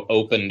with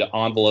opened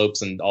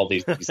envelopes and all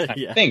these kinds of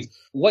things.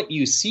 What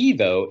you see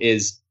though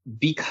is,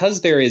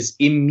 because there is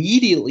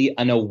immediately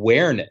an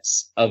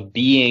awareness of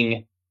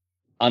being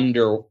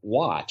under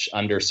watch,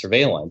 under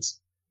surveillance,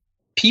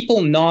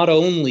 people not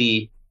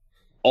only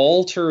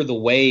alter the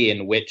way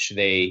in which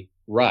they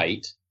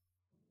write.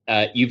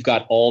 You've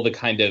got all the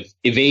kind of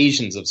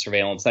evasions of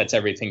surveillance. That's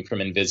everything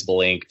from invisible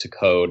ink to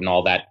code and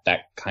all that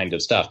kind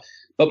of stuff.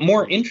 But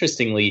more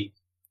interestingly,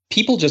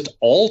 people just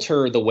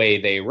alter the way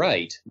they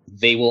write.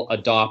 They will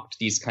adopt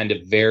these kind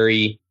of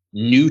very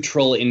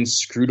neutral,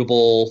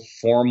 inscrutable,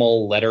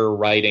 formal letter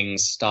writing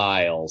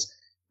styles.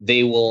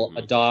 They will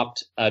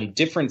adopt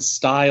different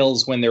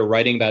styles when they're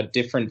writing about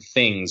different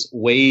things,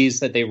 ways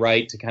that they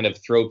write to kind of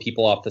throw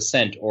people off the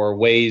scent, or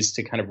ways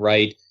to kind of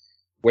write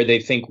where they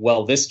think,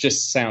 well, this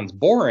just sounds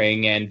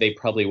boring and they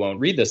probably won't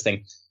read this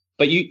thing.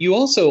 But you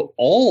also,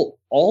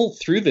 all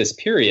through this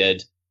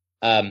period,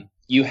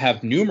 you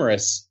have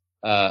numerous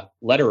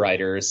letter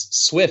writers.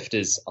 Swift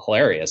is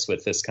hilarious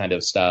with this kind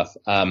of stuff,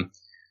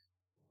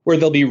 where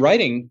they'll be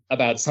writing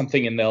about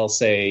something and they'll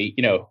say,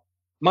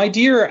 my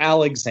dear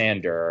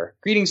Alexander,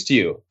 greetings to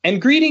you.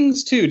 And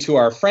greetings, too, to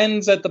our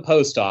friends at the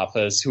post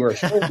office who are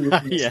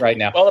right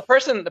now. Well, the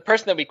person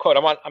that we quote,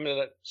 I'm going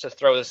to just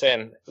throw this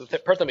in. The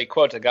person we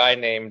quote is a guy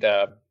named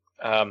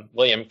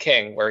William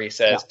King, where he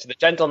says, to the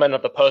gentleman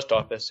of the post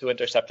office who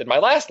intercepted my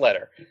last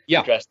letter,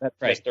 addressed to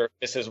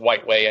Mrs.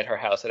 Whiteway at her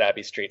house at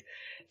Abbey Street,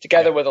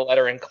 together with a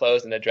letter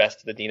enclosed and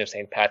addressed to the Dean of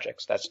St.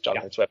 Patrick's. That's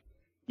Jonathan Swift.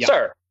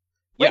 Sir,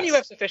 when you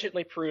have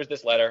sufficiently perused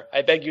this letter,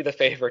 I beg you the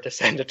favor to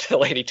send it to the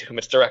lady to whom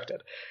it's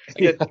directed.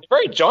 It's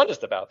very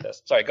jaundiced about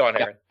this. Sorry, go on,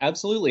 Aaron.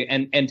 Absolutely.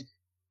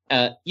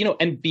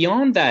 And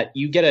beyond that,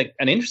 you get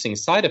an interesting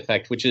side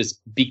effect, which is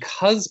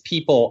because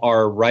people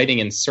are writing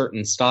in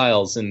certain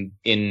styles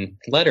in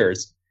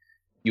letters,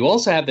 you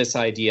also have this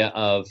idea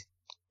of,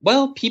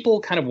 well,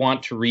 people kind of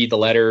want to read the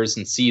letters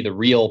and see the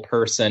real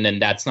person,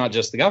 and that's not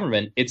just the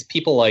government. It's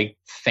people like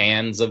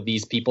fans of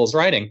these people's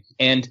writing.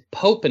 And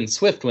Pope and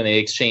Swift, when they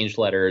exchange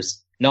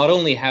letters, not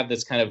only have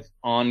this kind of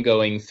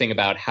ongoing thing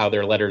about how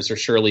their letters are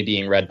surely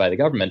being read by the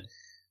government,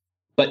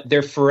 but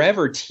they're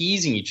forever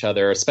teasing each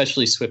other,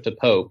 especially Swift to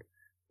Pope,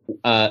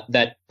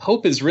 that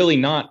Pope is really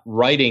not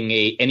writing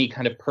any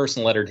kind of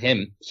personal letter to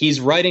him. He's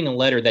writing a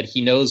letter that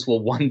he knows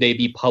will one day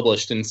be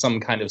published in some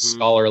kind of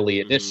scholarly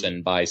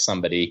edition by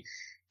somebody.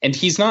 And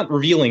he's not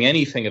revealing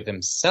anything of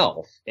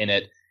himself in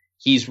it.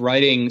 He's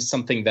writing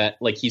something that,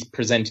 like, he's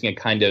presenting a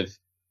kind of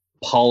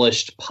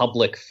polished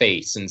public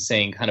face and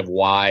saying kind of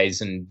wise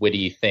and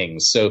witty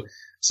things. So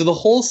the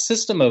whole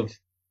system of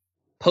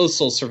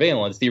postal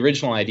surveillance, the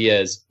original idea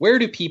is, where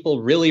do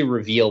people really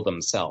reveal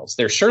themselves?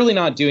 They're surely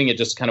not doing it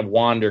just kind of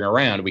wandering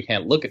around. We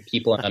can't look at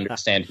people and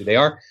understand who they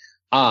are.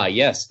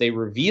 Yes, they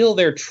reveal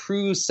their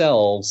true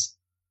selves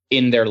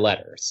in their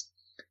letters.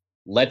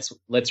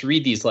 Let's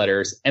read these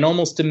letters, and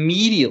almost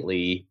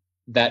immediately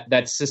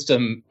that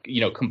system,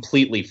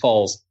 completely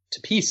falls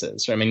to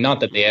pieces. I mean, not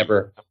that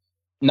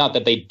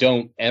they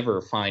don't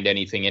ever find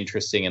anything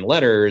interesting in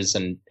letters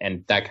and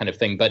that kind of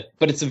thing, but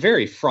it's a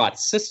very fraught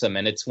system,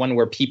 and it's one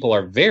where people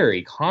are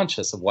very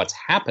conscious of what's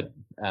happening.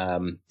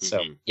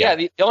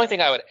 The only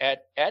thing I would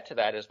add to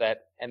that is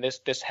that, and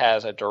this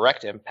has a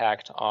direct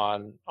impact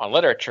on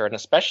literature, and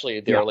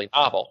especially the early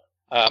novel.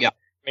 I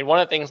mean,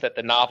 one of the things that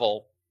the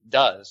novel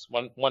does,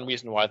 one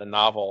reason why the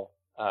novel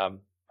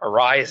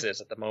arises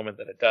at the moment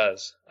that it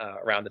does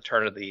around the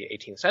turn of the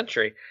 18th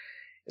century,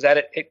 is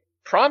that it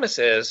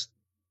promises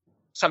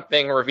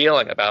something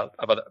revealing about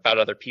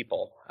other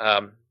people,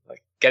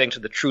 like getting to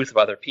the truth of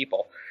other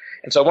people.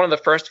 And so one of the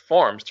first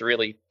forms to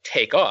really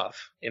take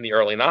off in the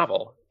early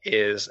novel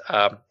is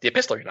the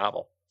epistolary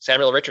novel.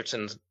 Samuel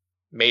Richardson's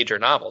major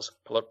novels,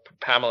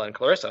 Pamela and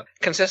Clarissa,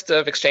 consist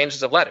of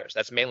exchanges of letters.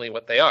 That's mainly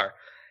what they are.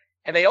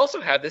 And they also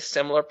have this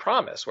similar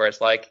promise where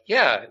it's like,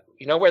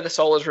 where the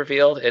soul is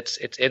revealed, it's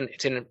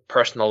in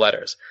personal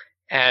letters.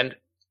 And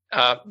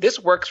this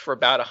works for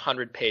about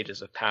 100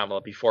 pages of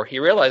Pamela before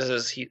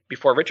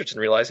Richardson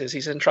realizes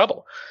he's in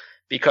trouble,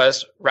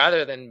 because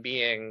rather than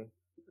being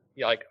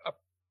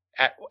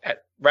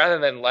rather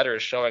than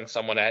letters showing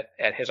someone at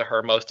his or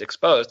her most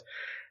exposed,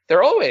 there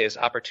are always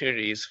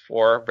opportunities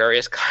for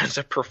various kinds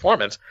of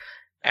performance.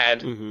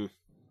 And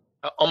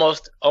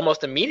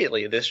almost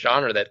immediately, this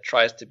genre that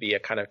tries to be a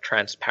kind of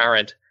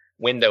transparent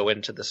window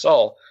into the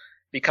soul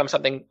becomes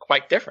something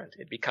quite different.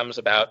 It becomes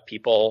about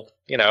people,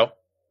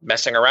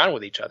 messing around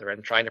with each other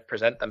and trying to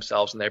present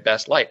themselves in their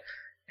best light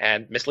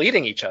and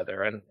misleading each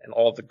other and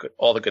all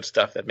the good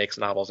stuff that makes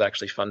novels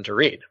actually fun to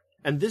read.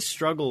 And this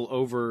struggle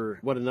over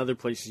what in other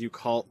places you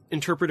call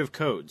interpretive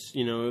codes,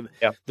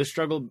 the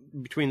struggle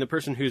between the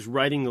person who's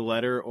writing the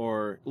letter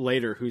or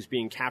later who's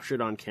being captured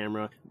on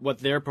camera, what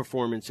their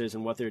performance is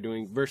and what they're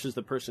doing versus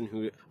the person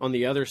who on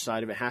the other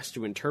side of it has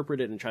to interpret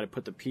it and try to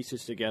put the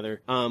pieces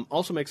together,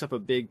 also makes up a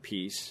big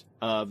piece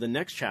of the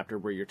next chapter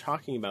where you're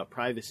talking about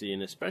privacy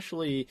and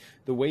especially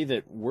the way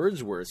that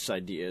Wordsworth's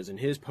ideas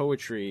and his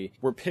poetry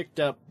were picked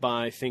up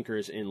by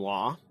thinkers in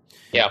law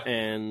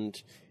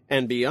and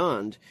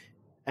beyond,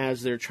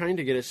 as they're trying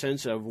to get a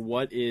sense of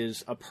what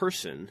is a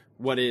person,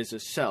 what is a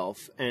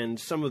self, and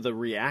some of the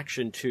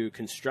reaction to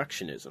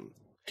constructionism.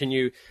 Can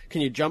you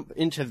jump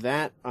into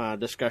that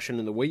discussion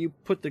and the way you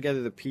put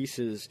together the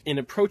pieces in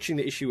approaching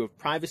the issue of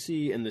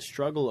privacy and the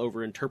struggle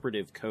over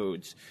interpretive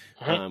codes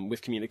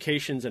with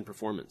communications and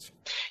performance?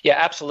 Yeah,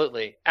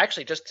 absolutely.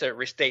 Actually, just to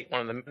restate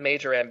one of the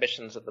major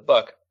ambitions of the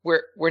book,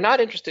 we're not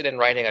interested in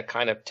writing a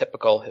kind of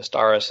typical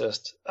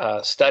historicist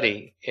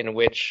study in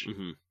which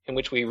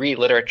we read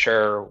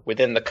literature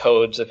within the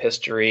codes of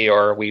history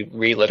or we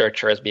read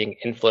literature as being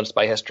influenced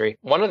by history.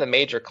 One of the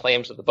major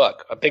claims of the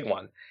book, a big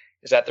one,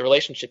 is that the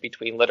relationship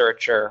between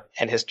literature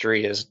and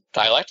history is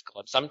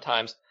dialectical. And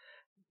sometimes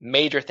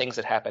major things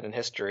that happen in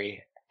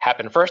history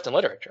happen first in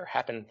literature,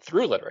 happen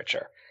through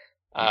literature.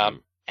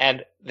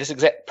 And this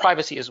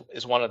privacy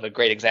is one of the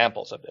great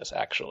examples of this,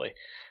 actually.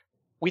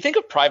 We think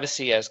of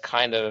privacy as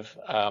kind of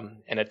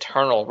an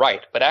eternal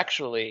right, but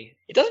actually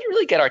it doesn't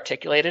really get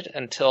articulated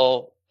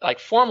until,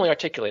 formally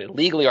articulated,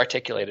 legally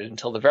articulated,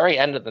 until the very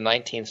end of the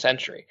 19th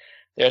century.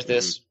 There's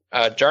this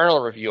journal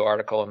review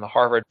article in the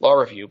Harvard Law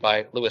Review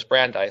by Louis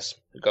Brandeis,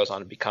 who goes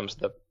on and becomes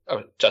the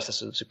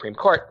Justice of the Supreme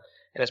Court,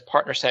 and his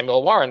partner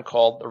Samuel Warren,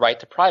 called The Right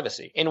to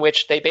Privacy, in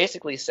which they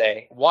basically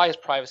say, why is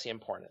privacy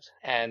important?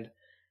 And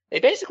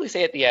they basically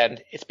say at the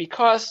end, it's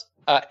because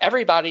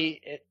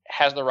everybody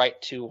has the right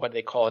to what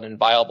they call an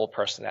inviolable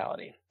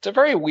personality. It's a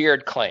very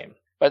weird claim,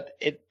 but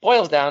it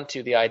boils down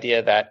to the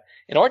idea that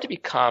in order to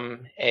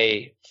become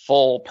a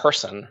full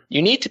person,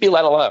 you need to be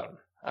let alone.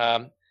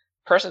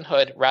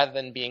 Personhood, rather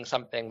than being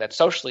something that's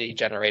socially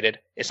generated,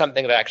 is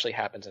something that actually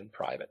happens in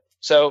private.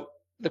 So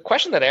the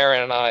question that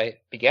Aaron and I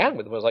began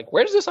with was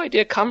where does this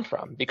idea come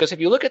from? Because if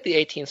you look at the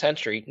 18th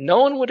century, no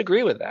one would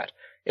agree with that.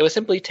 It was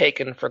simply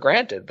taken for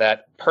granted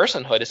that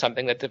personhood is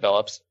something that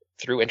develops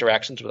through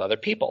interactions with other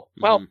people.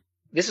 Well,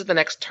 this is the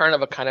next turn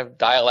of a kind of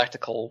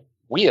dialectical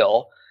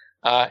wheel,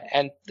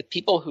 and the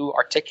people who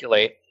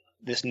articulate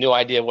this new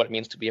idea of what it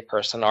means to be a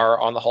person are,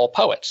 on the whole,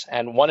 poets.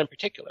 And one in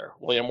particular,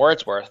 William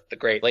Wordsworth, the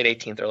great late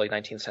 18th, early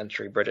 19th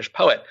century British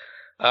poet,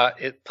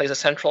 it plays a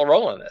central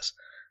role in this.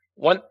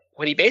 What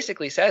he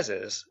basically says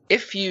is,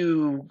 if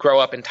you grow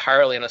up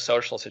entirely in a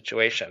social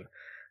situation,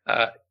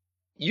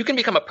 you can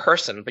become a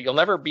person, but you'll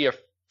never be a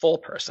full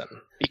person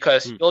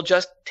because you'll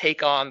just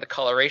take on the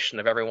coloration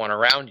of everyone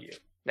around you.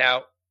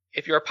 Now,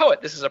 if you're a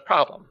poet, this is a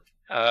problem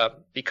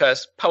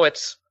because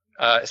poets,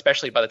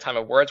 especially by the time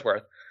of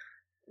Wordsworth,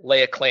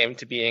 lay a claim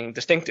to being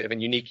distinctive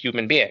and unique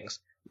human beings.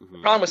 The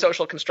problem with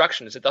social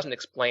construction is it doesn't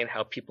explain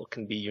how people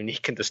can be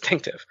unique and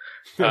distinctive.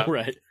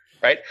 Right.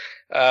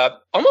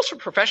 Almost for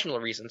professional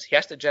reasons, he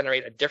has to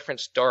generate a different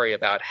story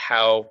about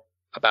how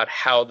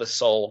the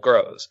soul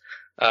grows.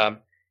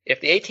 If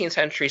the 18th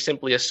century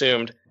simply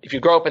assumed if you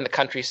grow up in the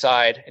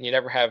countryside and you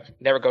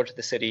never go to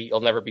the city,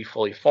 you'll never be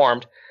fully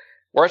formed,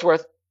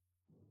 Wordsworth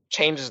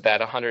changes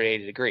that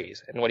 180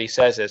 degrees. And what he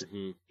says is,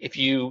 if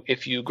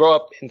you grow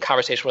up in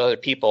conversation with other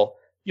people,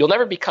 you'll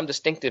never become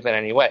distinctive in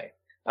any way.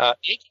 The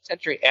 18th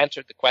century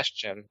answered the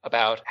question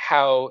about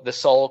how the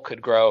soul could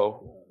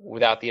grow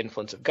without the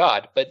influence of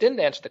God, but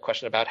didn't answer the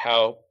question about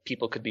how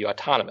people could be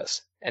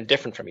autonomous and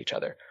different from each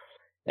other.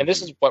 And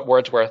this is what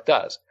Wordsworth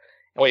does.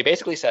 And what he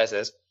basically says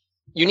is,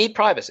 you need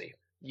privacy.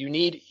 You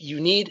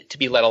need to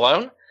be let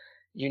alone.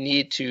 You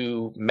need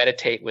to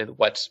meditate with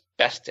what's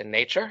best in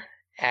nature.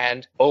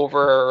 And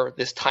over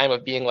this time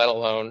of being let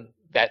alone,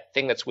 that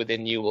thing that's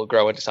within you will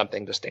grow into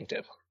something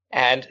distinctive.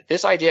 And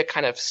this idea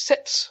kind of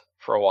sits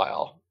for a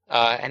while,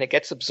 and it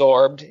gets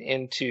absorbed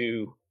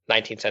into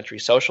 19th century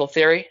social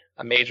theory.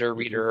 A major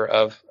reader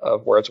of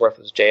Wordsworth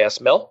was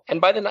J.S. Mill. And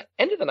by the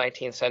end of the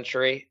 19th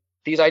century,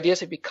 these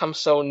ideas have become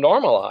so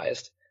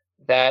normalized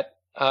that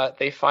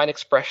they find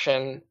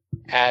expression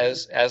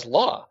as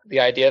law.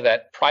 The idea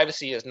that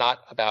privacy is not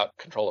about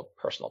control of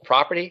personal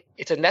property.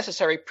 It's a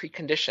necessary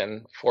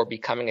precondition for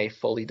becoming a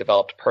fully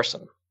developed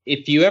person.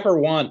 If you ever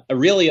want a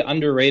really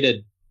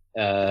underrated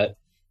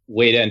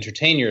way to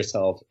entertain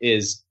yourself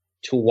is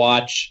to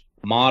watch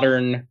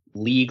modern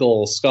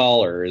legal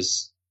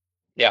scholars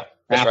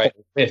that's right.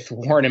 with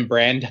Warren and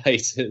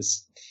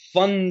Brandeis's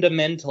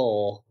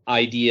fundamental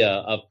idea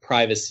of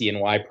privacy and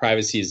why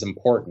privacy is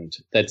important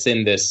that's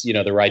in this,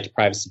 the right to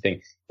privacy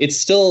thing, it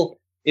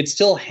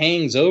still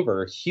hangs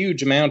over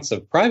huge amounts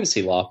of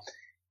privacy law.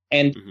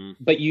 And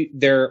but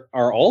there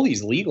are all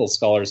these legal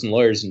scholars and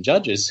lawyers and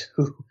judges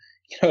who,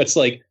 it's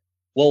like,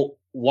 well,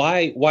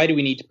 why do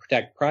we need to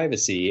protect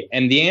privacy?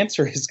 And the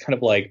answer is kind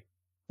of like,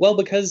 well,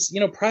 because,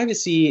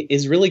 privacy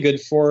is really good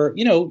for,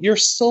 your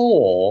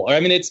soul. I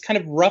mean, it's kind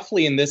of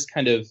roughly in this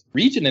kind of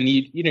region. And,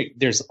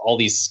 there's all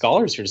these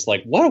scholars who are just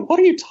like, what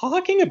are you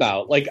talking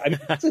about? Like, I mean,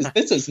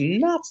 this is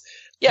nuts.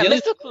 Yeah,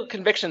 mystical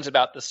convictions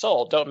about the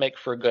soul don't make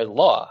for good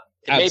law.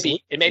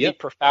 It may be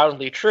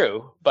profoundly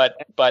true, but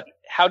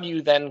how do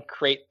you then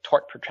create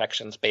tort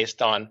protections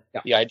based on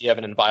the idea of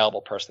an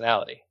inviolable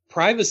personality?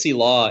 Privacy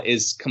law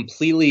is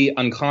completely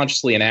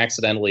unconsciously and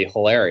accidentally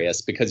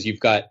hilarious because you've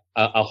got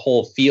a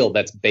whole field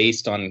that's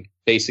based on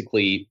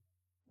basically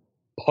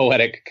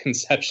poetic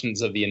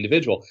conceptions of the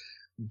individual.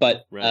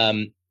 But,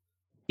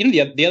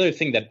 the other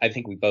thing that I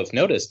think we both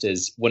noticed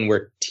is when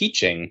we're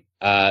teaching,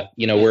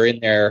 we're in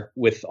there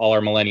with all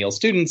our millennial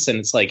students and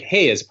it's like,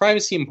 hey, is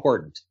privacy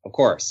important? Of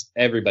course,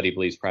 everybody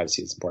believes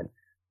privacy is important.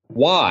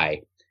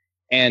 Why?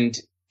 And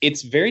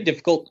it's a very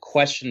difficult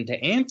question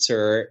to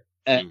answer.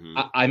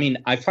 I mean,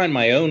 I find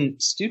my own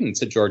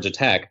students at Georgia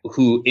Tech,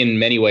 who in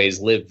many ways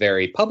live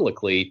very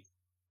publicly,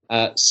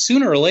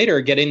 sooner or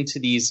later get into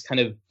these kind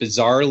of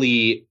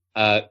bizarrely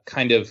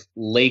kind of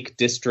Lake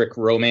District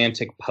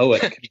romantic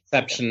poet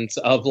conceptions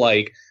of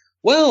like,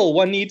 well,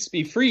 one needs to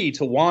be free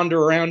to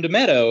wander around a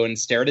meadow and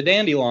stare at a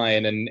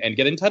dandelion and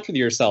get in touch with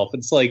yourself.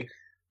 It's like,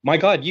 my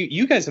God,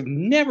 you guys have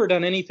never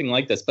done anything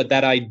like this. But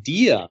that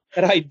idea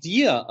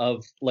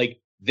of like,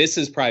 this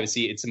is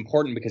privacy. It's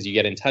important because you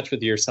get in touch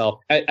with yourself.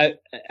 I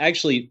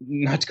actually,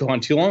 not to go on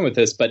too long with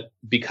this, but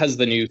because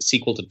the new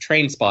sequel to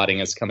Trainspotting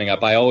is coming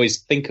up, I always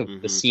think of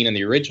the scene in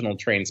the original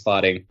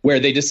Trainspotting where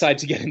they decide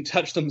to get in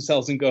touch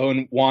themselves and go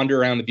and wander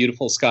around the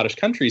beautiful Scottish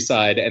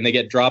countryside, and they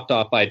get dropped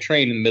off by a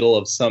train in the middle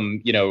of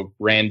some,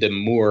 random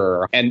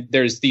moor. And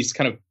there's these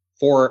kind of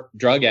 4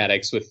 drug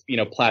addicts with,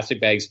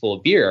 plastic bags full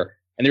of beer,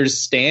 and they're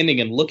just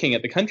standing and looking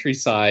at the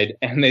countryside,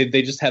 and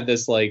they just have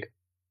this like,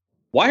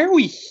 why are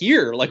we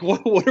here? Like,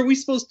 what are we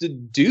supposed to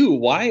do?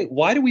 Why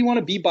do we want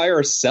to be by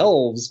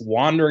ourselves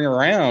wandering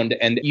around?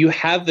 And you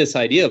have this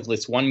idea of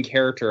this one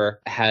character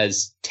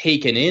has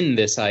taken in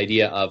this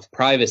idea of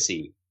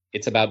privacy.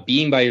 It's about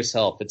being by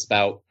yourself. It's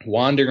about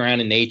wandering around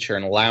in nature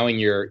and allowing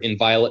your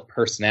inviolate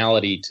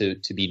personality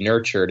to be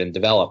nurtured and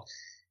developed.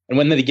 And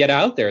when they get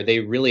out there, they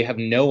really have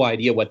no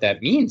idea what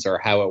that means or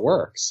how it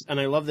works. And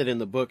I love that in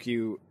the book,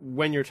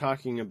 when you're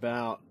talking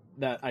about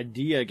that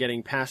idea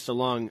getting passed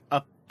along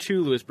up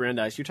to Louis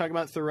Brandeis, you talk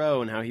about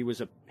Thoreau and how he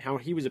was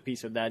a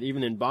piece of that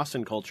even in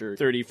Boston culture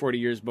 30, 40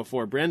 years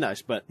before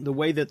Brandeis. But the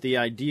way that the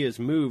ideas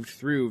moved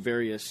through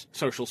various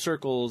social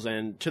circles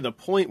and to the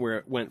point where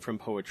it went from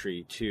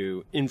poetry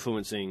to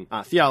influencing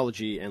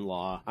theology and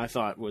law, I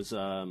thought was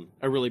a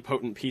really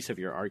potent piece of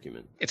your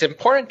argument. It's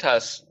important to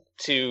us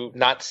to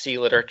not see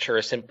literature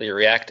as simply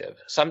reactive.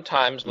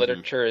 Sometimes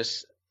literature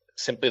is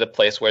simply the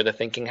place where the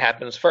thinking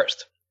happens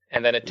first.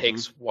 And then it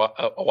takes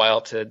a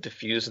while to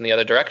diffuse in the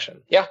other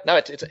direction. Yeah, no,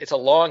 it's a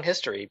long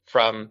history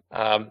from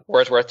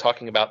Wordsworth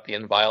talking about the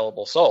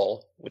inviolable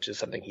soul, which is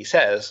something he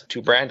says,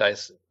 to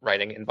Brandeis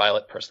writing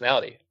inviolate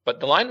personality. But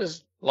the line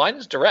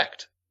is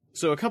direct.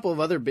 So a couple of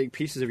other big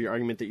pieces of your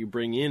argument that you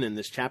bring in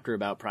this chapter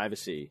about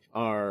privacy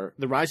are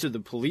the rise of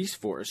the police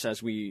force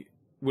as we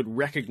would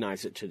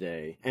recognize it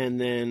today, and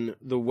then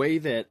the way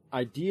that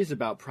ideas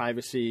about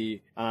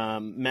privacy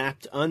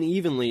mapped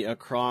unevenly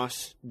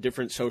across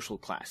different social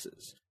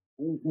classes.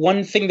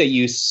 One thing that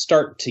you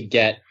start to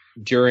get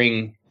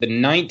during the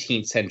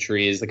 19th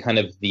century is the kind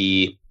of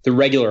the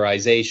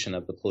regularization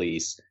of the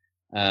police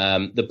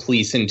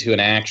into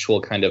an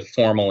actual kind of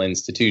formal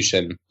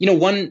institution.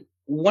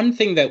 One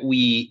thing that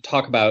we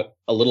talk about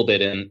a little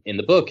bit in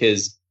the book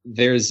is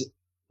there's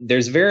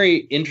very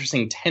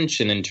interesting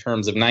tension in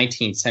terms of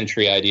 19th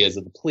century ideas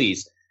of the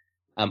police.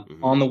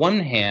 On the one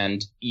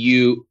hand,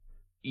 you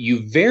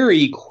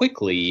very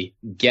quickly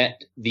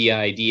get the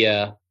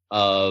idea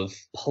of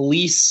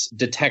police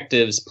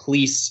detectives,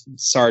 police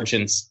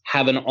sergeants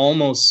have an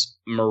almost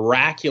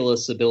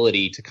miraculous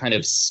ability to kind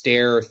of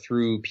stare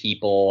through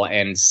people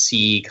and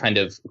see kind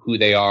of who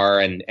they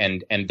are and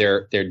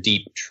their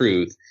deep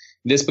truth.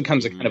 This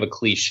becomes a kind of a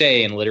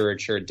cliche in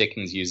literature.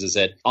 Dickens uses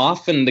it.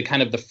 Often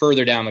the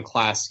further down the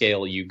class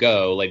scale you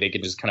go, like they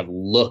can just kind of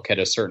look at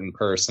a certain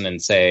person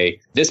and say,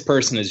 this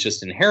person is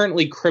just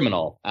inherently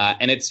criminal.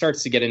 And it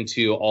starts to get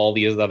into all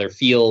these other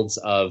fields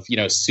of,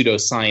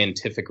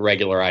 pseudoscientific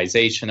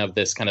regularization of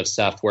this kind of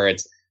stuff where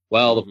it's,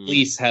 well, the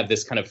police have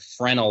this kind of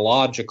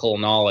phrenological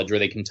knowledge where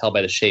they can tell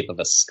by the shape of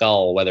a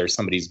skull whether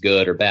somebody's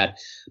good or bad.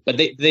 But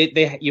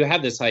you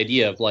have this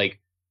idea of like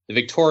the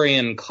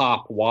Victorian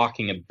cop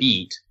walking a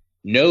beat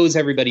knows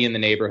everybody in the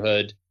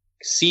neighborhood,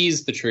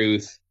 sees the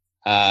truth,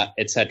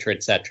 et cetera,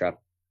 et cetera.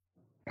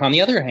 On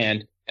the other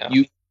hand,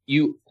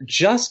 you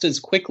just as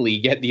quickly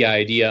get the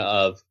idea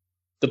of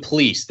the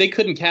police. They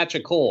couldn't catch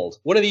a cold.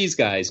 What do these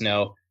guys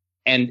know?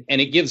 And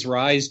it gives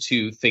rise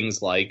to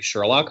things like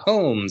Sherlock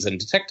Holmes and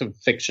detective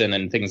fiction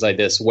and things like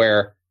this,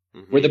 where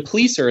the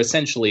police are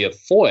essentially a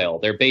foil.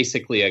 They're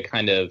basically a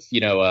kind of,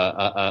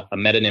 a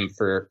metonym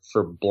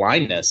for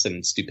blindness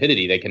and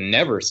stupidity. They can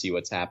never see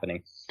what's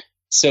happening.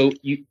 So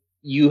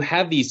you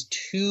have these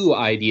two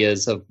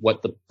ideas of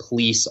what the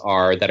police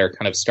are that are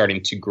kind of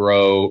starting to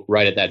grow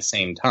right at that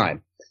same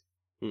time.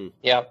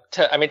 Yeah,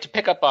 to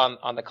pick up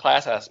on the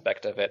class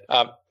aspect of it,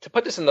 to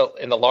put this in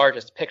the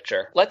largest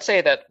picture, let's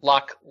say that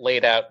Locke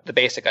laid out the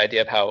basic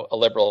idea of how a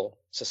liberal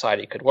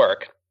society could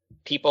work.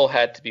 People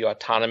had to be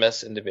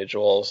autonomous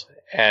individuals,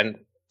 and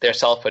their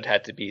selfhood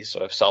had to be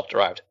sort of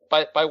self-derived.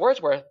 By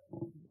Wordsworth,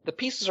 the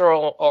pieces are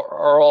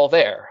all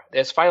there.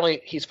 He's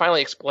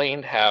finally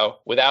explained how,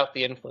 without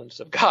the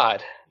influence of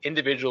God,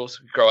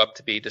 individuals grow up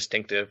to be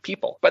distinctive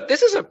people. But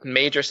this is a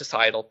major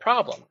societal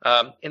problem.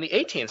 In the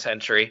 18th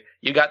century,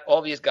 you got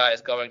all these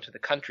guys going to the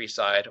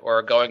countryside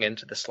or going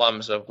into the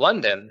slums of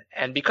London,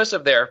 and because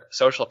of their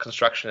social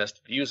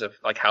constructionist views of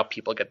like how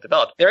people get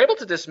developed, they're able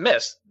to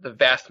dismiss the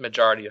vast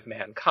majority of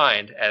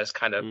mankind as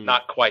kind of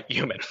not quite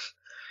human.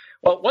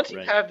 Well, once you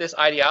have this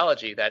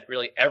ideology that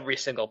really every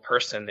single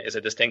person is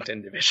a distinct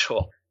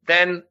individual,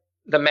 then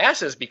the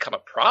masses become a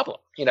problem,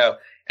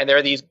 and there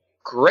are these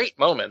great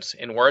moments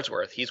in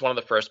Wordsworth. He's one of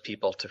the first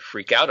people to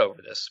freak out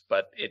over this,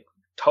 but it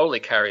totally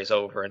carries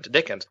over into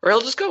Dickens, where he'll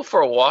just go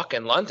for a walk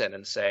in London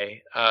and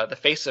say, the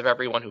face of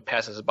everyone who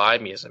passes by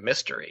me is a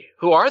mystery.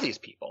 Who are these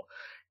people?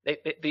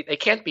 They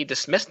can't be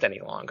dismissed any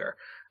longer.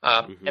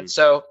 And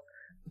so,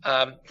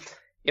 one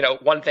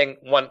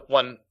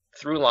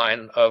through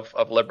line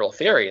of liberal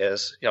theory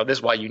is, this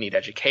is why you need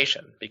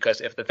education,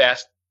 because if the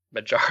vast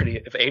majority,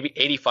 if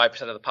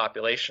 85% of the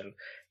population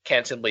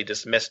can't simply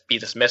be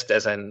dismissed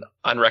as an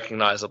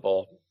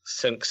unrecognizable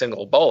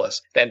single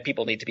bolus, then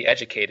people need to be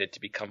educated to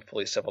become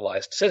fully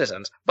civilized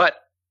citizens. But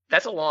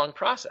that's a long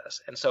process.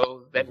 And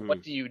so then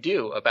what do you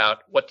do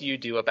about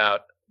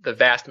the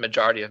vast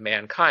majority of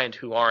mankind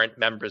who aren't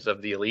members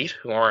of the elite,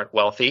 who aren't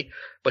wealthy,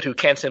 but who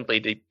can't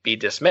simply be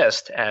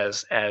dismissed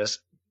as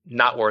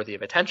not worthy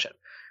of attention?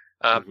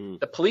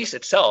 The police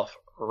itself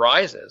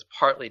rises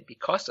partly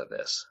because of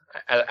this,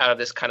 out of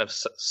this kind of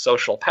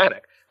social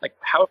panic. Like,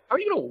 how are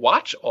you going to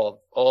watch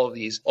all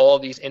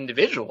these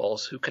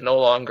individuals who can no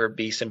longer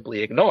be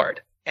simply ignored?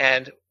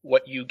 And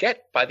what you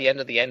get by the end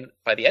of the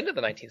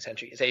 19th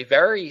century is a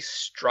very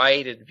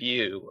strided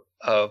view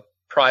of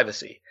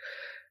privacy.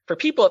 For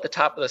people at the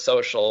top of the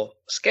social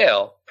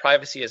scale,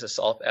 privacy is a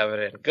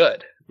self-evident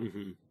good.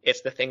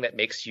 It's the thing that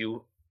makes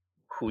you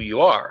who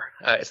you are.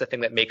 It's the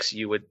thing that makes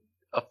you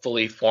a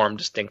fully formed,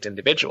 distinct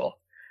individual.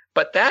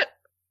 But that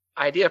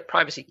idea of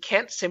privacy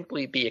can't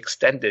simply be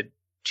extended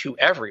to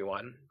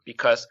everyone,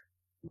 because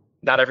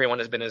not everyone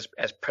has been as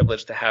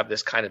privileged to have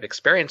this kind of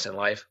experience in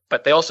life,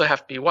 but they also have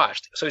to be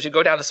watched. So as you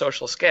go down the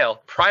social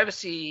scale,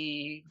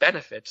 privacy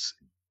benefits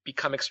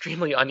become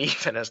extremely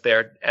uneven as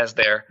they're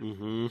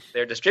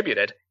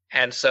distributed.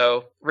 And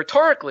so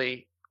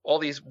rhetorically, all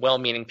these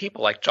well-meaning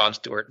people like John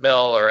Stuart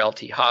Mill or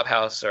L.T.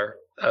 Hobhouse or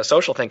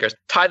social thinkers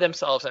tie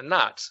themselves in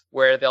knots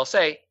where they'll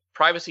say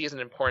privacy is an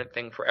important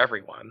thing for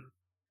everyone.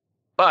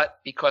 But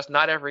because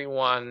not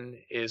everyone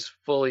is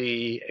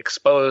fully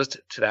exposed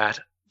to that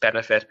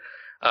benefit,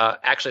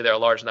 actually there are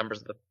large numbers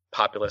of the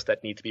populace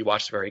that need to be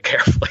watched very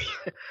carefully.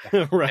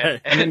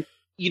 Right. And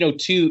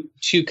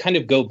to kind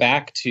of go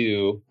back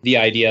to the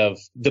idea of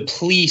the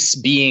police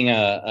being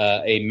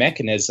a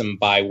mechanism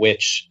by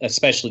which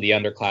especially the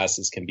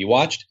underclasses can be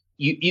watched.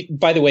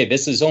 By the way,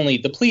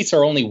 the police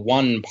are only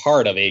one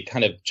part of a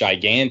kind of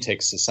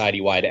gigantic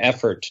society-wide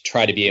effort to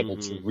try to be able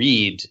to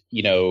read,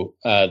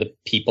 the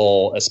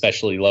people,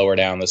 especially lower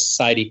down the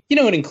society.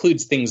 It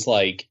includes things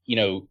like,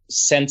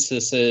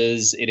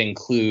 censuses. It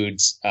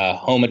includes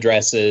home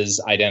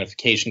addresses,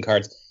 identification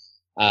cards,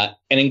 and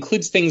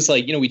includes things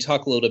like, we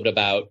talk a little bit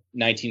about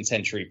 19th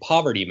century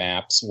poverty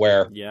maps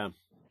where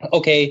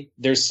okay,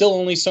 there's still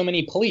only so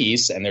many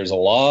police and there's a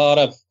lot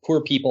of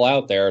poor people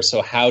out there.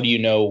 So how do you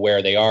know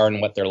where they are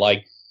and what they're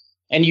like?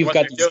 And you've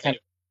got what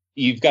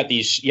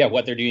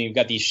they're doing. You've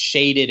got these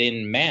shaded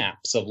in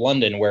maps of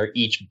London where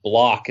each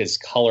block is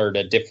colored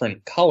a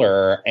different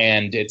color.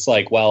 And it's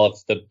like, well,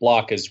 if the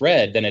block is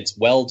red, then it's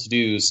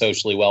well-to-do,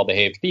 socially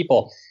well-behaved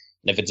people.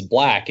 And if it's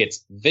black,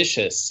 it's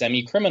vicious,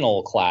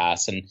 semi-criminal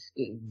class. And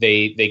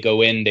they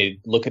go in, they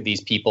look at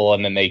these people,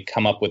 and then they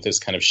come up with this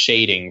kind of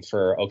shading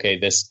for, okay,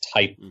 this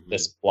type,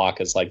 this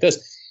block is like this.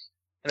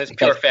 And it's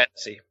pure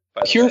fantasy.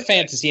 Pure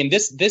fantasy. And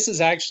this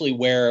is actually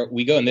where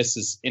we go, and this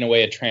is, in a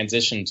way, a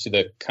transition to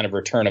the kind of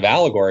return of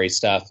allegory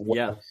stuff.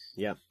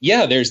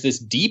 Yeah, there's this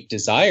deep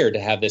desire to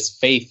have this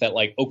faith that,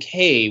 like,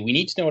 okay, we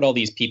need to know what all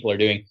these people are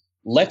doing.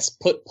 Let's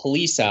put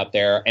police out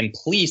there, and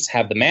police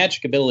have the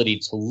magic ability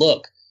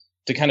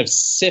to kind of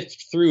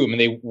sift through. I mean,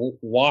 they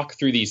walk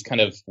through these kind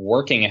of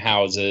working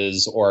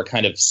houses or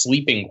kind of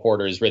sleeping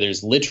quarters where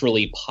there's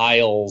literally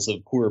piles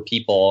of poor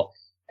people,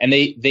 And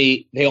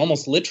they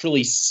almost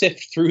literally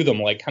sift through them,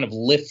 like kind of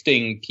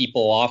lifting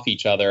people off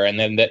each other. And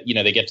then that,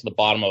 they get to the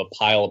bottom of a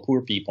pile of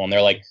poor people and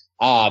they're like,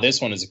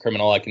 this one is a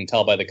criminal. I can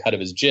tell by the cut of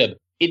his jib.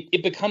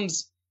 It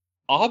becomes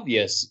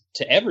obvious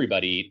to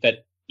everybody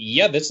that,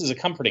 yeah, this is a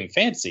comforting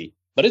fantasy,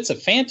 but it's a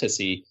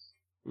fantasy.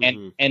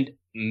 Mm-hmm. And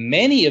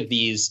many of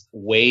these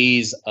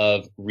ways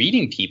of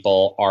reading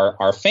people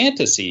are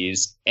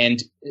fantasies.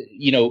 And,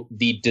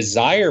 the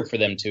desire for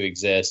them to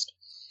exist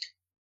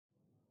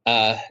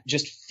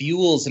just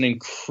fuels an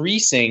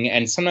increasing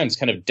and sometimes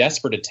kind of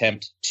desperate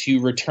attempt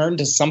to return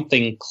to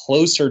something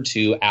closer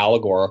to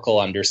allegorical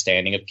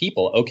understanding of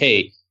people.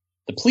 Okay,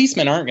 the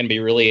policemen aren't going to be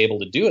really able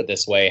to do it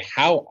this way.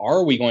 How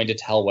are we going to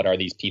tell what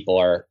these people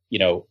are,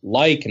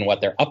 like and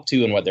what they're up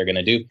to and what they're going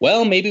to do?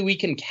 Well, maybe we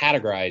can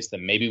categorize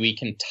them. Maybe we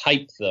can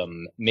type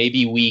them.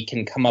 Maybe we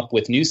can come up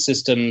with new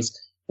systems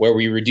where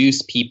we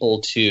reduce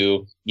people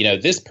to,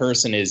 this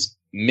person is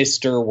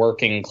Mr.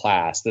 Working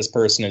Class. This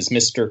person is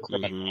Mr.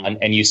 Criminal. Mm-hmm.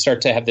 And you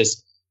start to have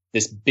this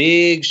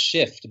big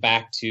shift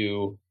back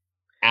to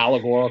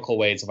allegorical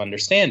ways of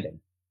understanding.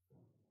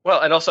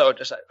 Well, and also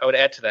I would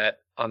add to that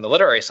on the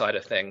literary side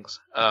of things.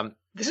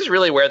 This is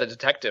really where the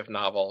detective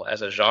novel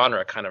as a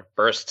genre kind of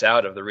bursts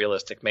out of the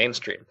realistic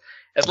mainstream.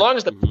 As long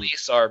as the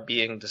police are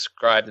being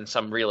described in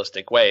some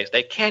realistic ways,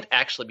 they can't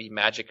actually be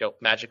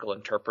magical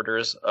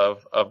interpreters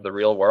of the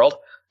real world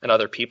and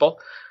other people.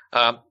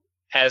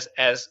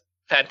 As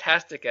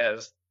fantastic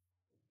as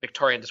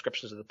Victorian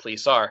descriptions of the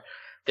police are,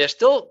 they're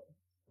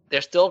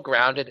still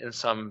grounded in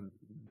some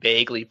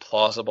vaguely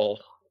plausible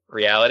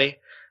reality.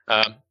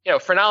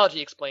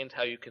 Phrenology explains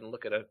how you can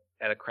look at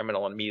a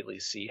criminal and immediately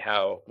see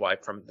why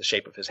from the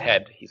shape of his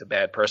head he's a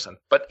bad person.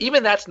 But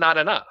even that's not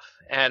enough.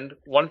 And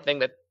one thing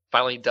that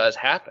finally does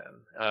happen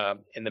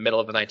in the middle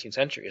of the 19th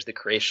century is the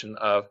creation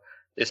of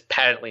this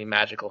patently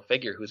magical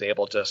figure who's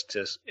able just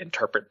to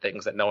interpret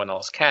things that no one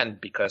else can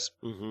because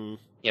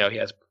he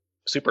has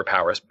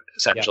superpowers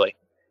essentially.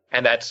 Yeah.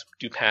 And that's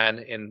Dupin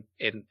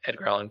in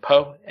Edgar Allan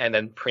Poe, and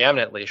then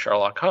preeminently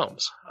Sherlock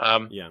Holmes.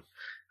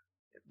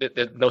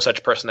 No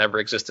such person ever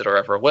existed or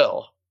ever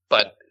will,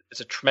 but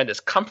it's a tremendous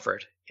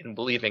comfort in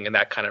believing in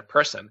that kind of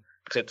person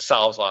because it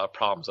solves a lot of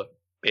problems of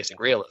basic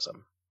realism.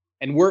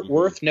 And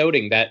worth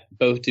noting that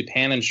both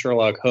Dupin and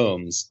Sherlock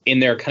Holmes, in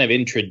their kind of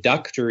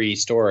introductory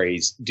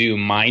stories, do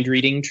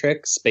mind-reading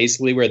tricks,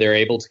 basically where they're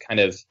able to kind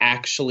of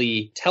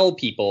actually tell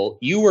people,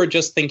 you were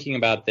just thinking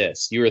about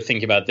this. You were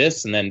thinking about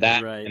this, and then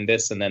that, right, and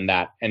this, and then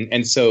that.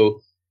 And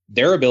so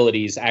their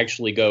abilities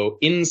actually go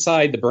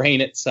inside the brain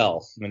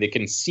itself. I mean, they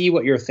can see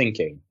what you're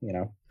thinking,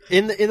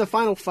 In the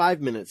final 5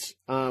 minutes,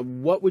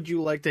 what would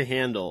you like to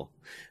handle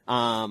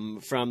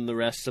from the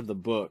rest of the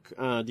book?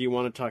 Do you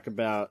want to talk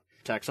about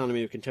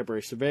taxonomy of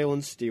contemporary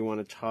surveillance? Do you want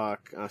to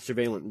talk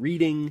surveillance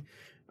reading?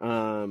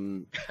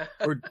 Or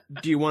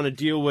do you want to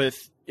deal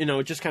with,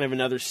 just kind of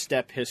another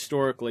step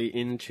historically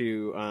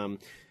into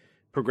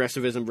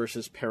progressivism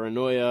versus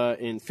paranoia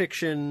in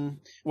fiction?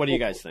 What do you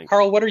guys think?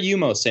 Carl, what are you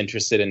most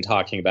interested in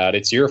talking about?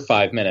 It's your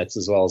 5 minutes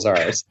as well as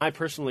ours. I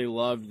personally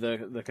loved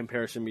the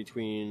comparison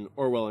between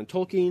Orwell and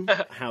Tolkien,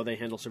 how they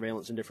handle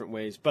surveillance in different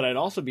ways. But I'd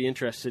also be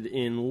interested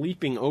in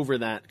leaping over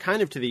that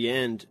kind of to the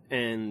end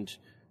and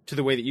to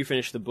the way that you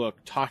finish the book,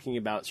 talking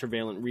about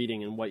surveillance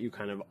reading and what you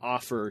kind of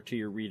offer to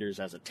your readers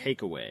as a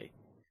takeaway.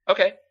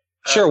 Okay.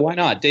 Sure, why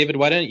not? David,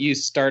 why don't you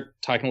start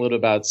talking a little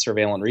about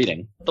surveillance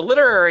reading? The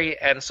literary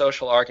and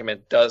social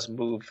argument does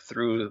move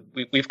through.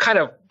 We've kind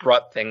of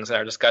brought things in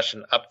our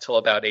discussion up till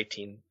about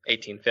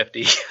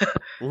 1850.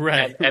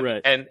 Right,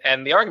 right.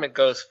 And the argument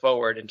goes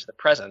forward into the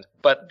present.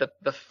 But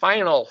the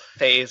final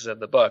phase of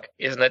the book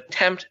is an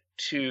attempt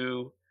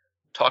to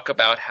talk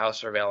about how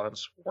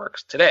surveillance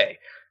works today.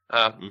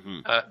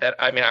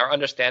 Our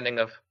understanding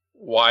of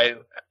why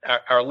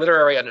our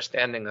literary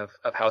understanding of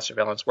how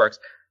surveillance works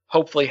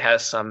hopefully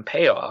has some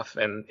payoff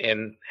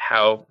in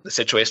how the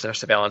situation of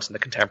surveillance in the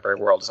contemporary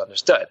world is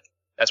understood.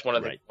 That's one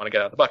of the things I want to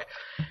get out of the book.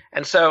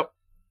 And so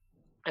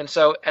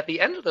at the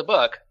end of the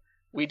book,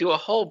 we do a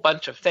whole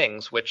bunch of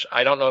things, which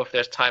I don't know if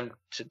there's time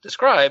to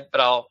describe,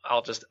 but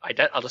I'll just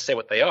say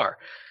what they are.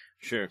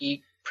 Sure.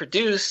 We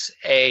produce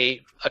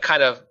a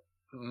kind of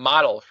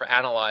model for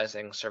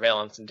analyzing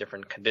surveillance in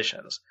different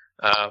conditions.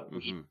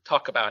 We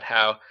talk about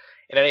how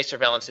in any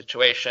surveillance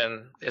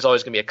situation, there's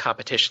always going to be a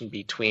competition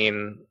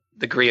between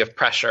degree of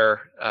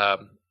pressure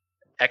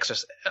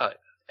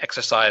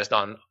exercised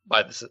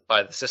by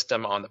the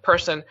system on the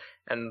person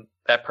and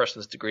that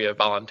person's degree of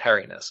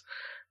voluntariness.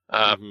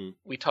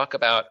 We talk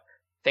about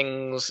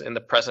things in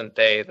the present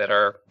day that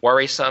are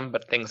worrisome,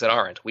 but things that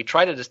aren't. We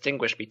try to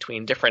distinguish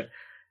between different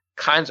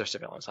kinds of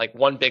surveillance. Like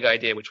one big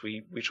idea, which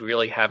we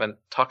really haven't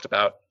talked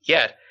about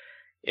yet,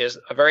 is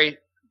a very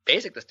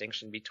basic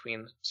distinction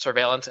between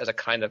surveillance as a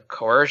kind of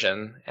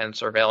coercion and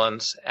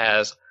surveillance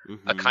as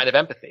a kind of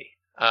empathy.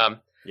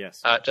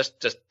 Yes.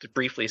 Just to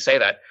briefly say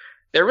that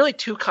there are really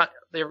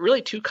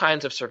two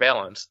kinds of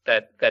surveillance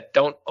that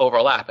don't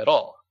overlap at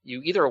all.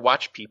 You either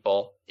watch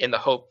people in the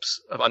hopes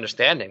of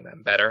understanding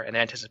them better and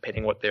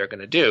anticipating what they're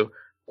going to do,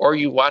 or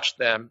you watch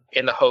them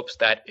in the hopes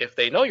that if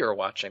they know you're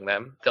watching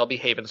them, they'll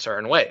behave in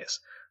certain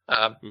ways.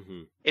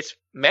 It's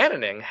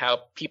maddening how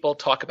people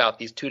talk about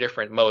these two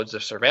different modes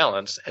of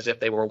surveillance as if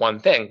they were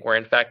one thing, where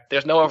in fact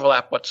there's no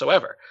overlap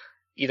whatsoever.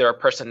 Either a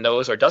person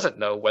knows or doesn't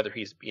know whether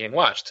he's being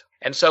watched.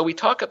 And so we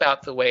talk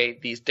about the way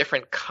these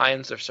different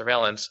kinds of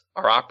surveillance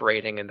are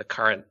operating in the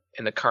current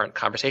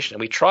conversation.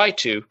 And we try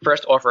to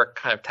first offer a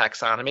kind of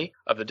taxonomy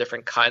of the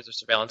different kinds of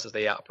surveillance as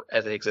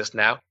they exist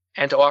now,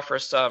 and to offer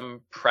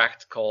some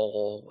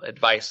practical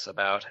advice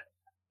about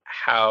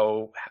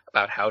how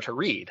to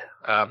read,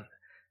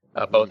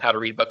 both how to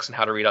read books and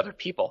how to read other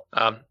people.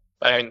 But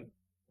I mean,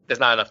 there's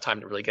not enough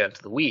time to really get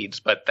into the weeds,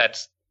 but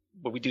that's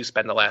what we do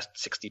spend the last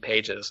 60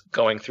 pages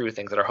going through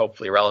things that are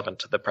hopefully relevant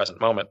to the present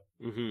moment.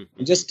 And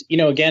just,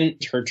 again,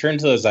 to return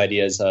to those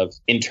ideas of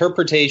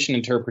interpretation,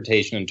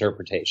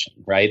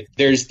 right?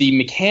 There's the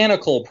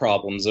mechanical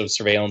problems of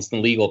surveillance and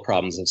the legal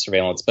problems of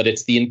surveillance, but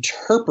it's the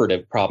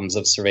interpretive problems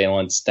of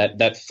surveillance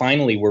that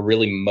finally we're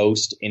really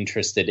most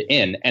interested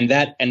in, and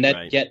that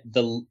right. get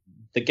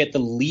the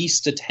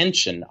least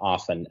attention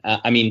often.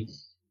 I mean,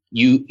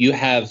 you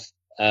have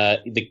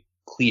the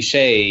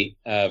cliche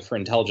for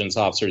intelligence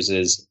officers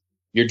is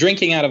you're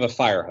drinking out of a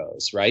fire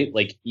hose, right?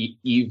 Like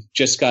you've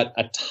just got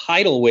a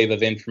tidal wave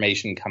of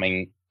information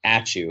coming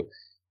at you.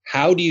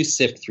 How do you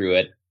sift through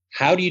it?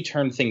 How do you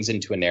turn things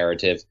into a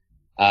narrative?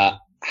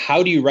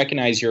 How do you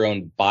recognize your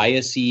own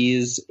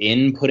biases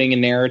in putting a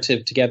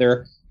narrative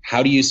together?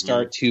 How do you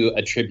start to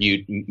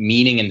attribute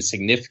meaning and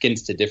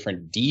significance to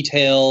different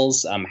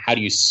details? How do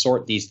you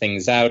sort these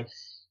things out?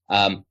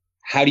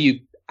 How do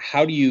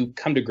you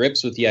come to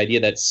grips with the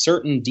idea that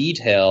certain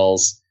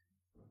details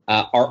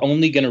are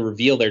only going to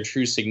reveal their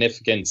true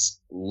significance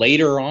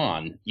later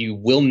on? You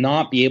will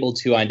not be able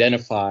to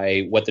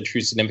identify what the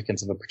true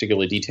significance of a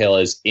particular detail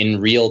is in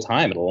real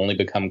time. It'll only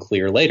become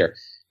clear later.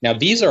 Now,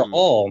 these are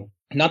all,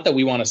 not that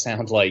we want to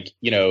sound like,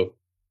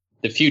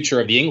 the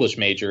future of the English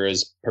major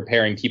is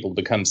preparing people to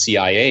become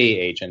CIA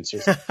agents,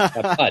 or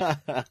something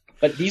like that,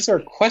 but these are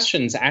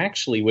questions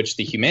actually which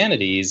the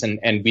humanities, and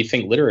we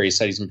think literary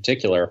studies in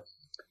particular,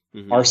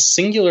 are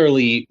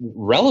singularly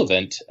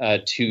relevant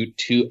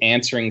to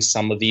answering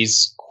some of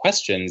these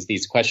questions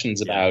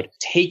about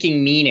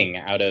taking meaning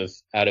out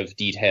of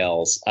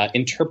details,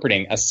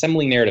 interpreting,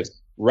 assembling narratives,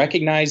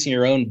 recognizing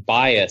your own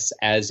bias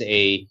as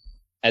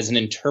an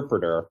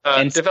interpreter,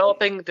 and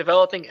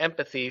developing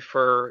empathy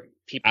for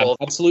people.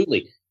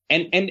 Absolutely.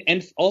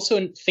 And also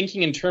in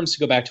thinking in terms, to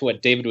go back to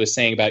what David was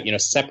saying about,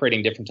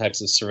 separating different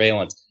types of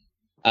surveillance,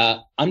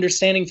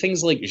 understanding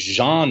things like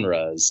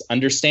genres,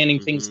 understanding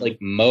things like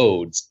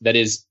modes. That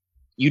is,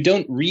 you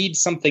don't read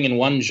something in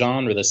one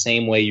genre the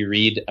same way you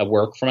read a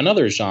work from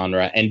another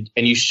genre. And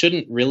you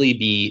shouldn't really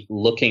be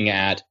looking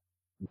at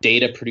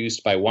data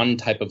produced by one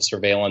type of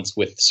surveillance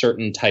with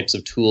certain types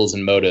of tools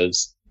and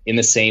motives in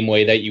the same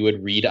way that you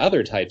would read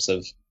other types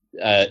of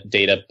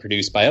data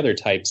produced by other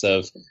types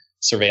of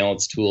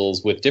surveillance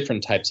tools with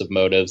different types of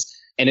motives.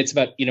 And it's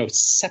about,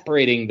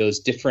 separating those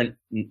different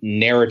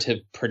narrative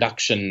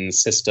production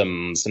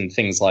systems and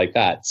things like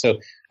that. So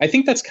I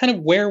think that's kind of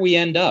where we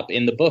end up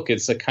in the book.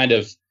 It's a kind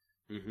of,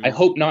 I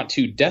hope not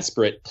too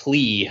desperate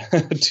plea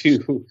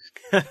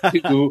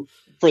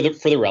for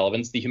the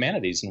relevance of the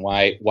humanities and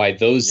why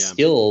those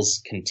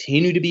skills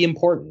continue to be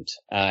important.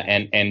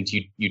 And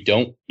you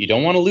don't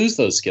want to lose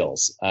those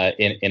skills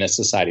in a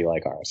society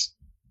like ours.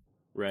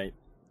 Right.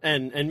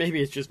 And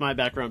maybe it's just my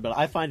background, but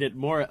I find it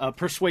more a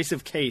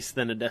persuasive case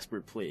than a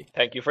desperate plea.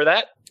 Thank you for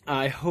that.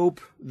 I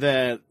hope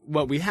that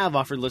what we have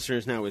offered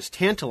listeners now is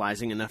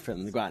tantalizing enough for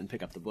them to go out and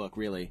pick up the book,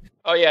 really.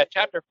 Oh, yeah.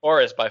 Chapter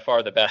 4 is by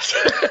far the best.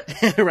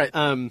 Right.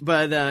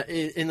 But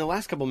in the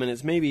last couple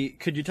minutes, maybe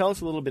could you tell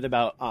us a little bit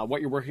about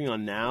what you're working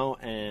on now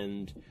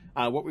and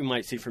what we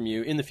might see from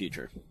you in the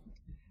future?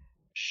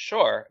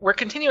 Sure. We're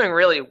continuing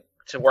really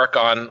to work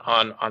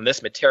on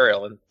this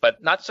material,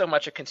 but not so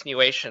much a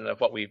continuation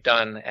of what we've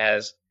done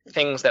as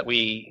things that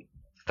we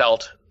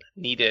felt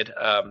needed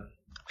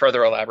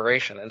further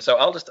elaboration. And so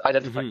I'll just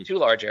identify two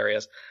large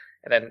areas,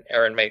 and then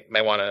Aaron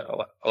may want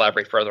to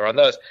elaborate further on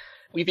those.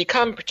 We've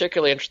become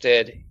particularly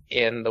interested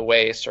in the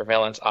way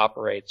surveillance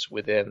operates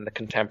within the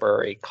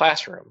contemporary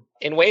classroom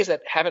in ways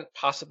that haven't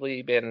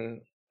possibly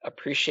been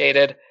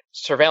appreciated.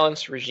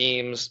 Surveillance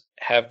regimes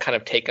have kind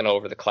of taken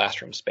over the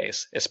classroom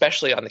space,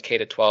 especially on the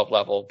K-12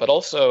 level, but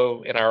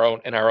also in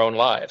our own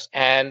lives.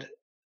 And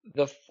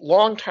the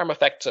long-term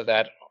effects of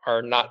that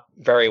are not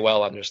very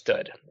well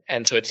understood.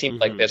 And so it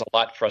seems like there's a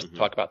lot for us to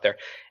talk about there.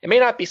 It may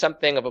not be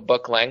something of a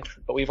book length,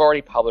 but we've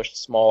already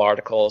published small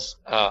articles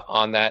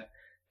on that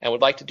and would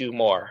like to do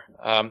more.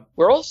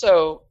 We're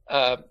also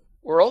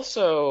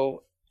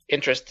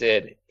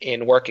interested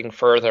in working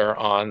further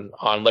on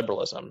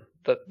liberalism.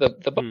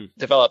 The book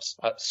develops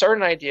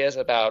certain ideas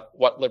about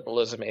what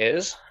liberalism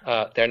is.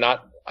 They're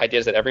not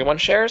ideas that everyone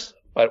shares,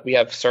 but we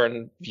have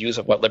certain views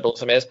of what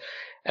liberalism is,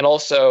 and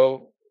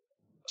also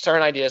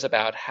certain ideas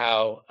about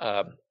how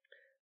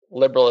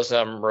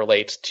liberalism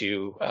relates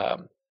to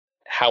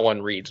how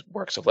one reads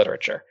works of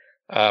literature.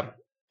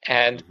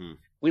 And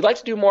we'd like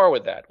to do more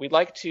with that. We'd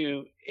like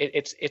to.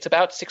 It's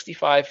about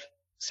 65,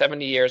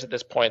 70 years at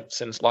this point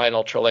since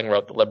Lionel Trilling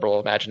wrote The Liberal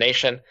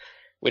Imagination,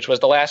 which was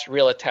the last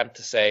real attempt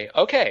to say,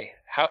 okay,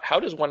 how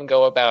does one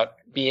go about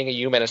being a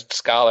humanist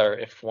scholar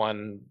if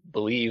one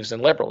believes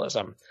in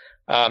liberalism?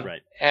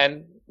 Right.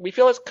 And we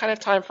feel it's kind of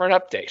time for an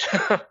update.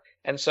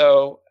 And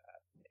so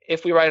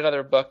if we write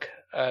another book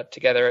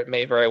together, it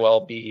may very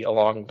well be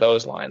along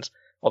those lines,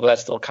 although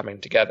that's still coming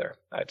together,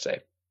 I'd say.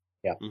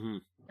 Yeah.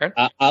 Mm-hmm.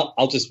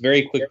 I'll just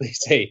very quickly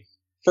say,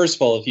 first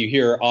of all, if you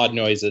hear odd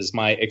noises,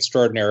 my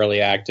extraordinarily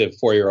active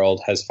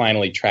 4-year-old has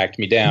finally tracked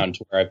me down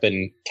to where I've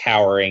been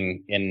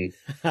cowering in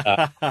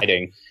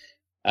hiding.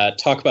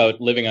 Talk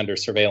about living under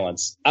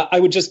surveillance. I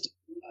would just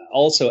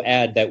also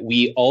add that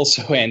we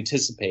also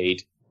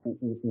anticipate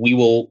we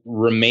will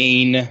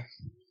remain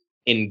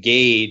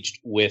engaged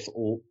with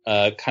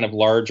kind of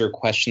larger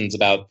questions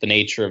about the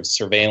nature of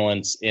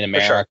surveillance in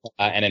America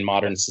and in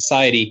modern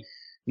society,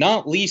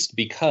 not least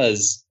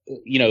because,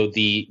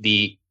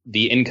 the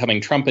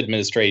incoming Trump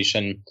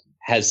administration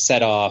has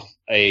set off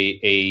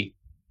a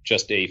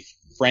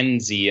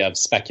frenzy of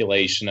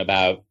speculation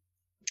about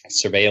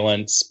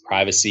surveillance,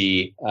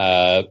 privacy,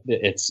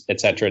 et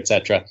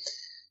cetera,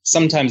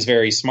 sometimes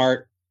very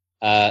smart,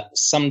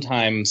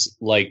 sometimes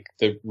like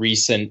the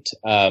recent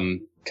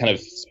kind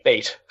of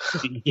spate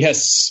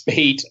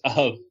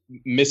of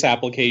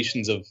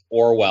misapplications of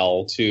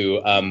Orwell to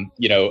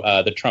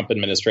the Trump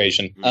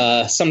administration.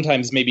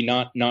 Sometimes maybe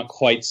not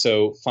quite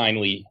so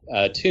finely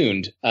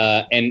tuned,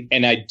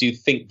 and I do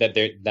think that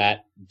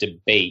that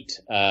debate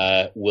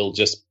will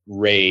just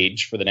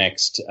rage for the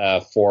next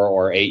 4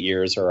 or 8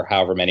 years or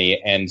however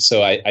many, and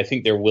so I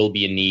think there will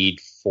be a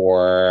need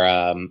for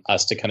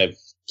us to kind of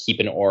keep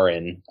an oar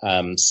in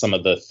some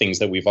of the things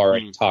that we've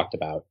already talked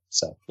about.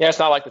 So yeah, it's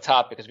not like the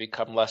topic has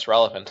become less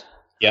relevant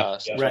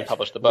since we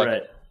published the book.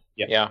 Right.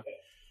 Yeah.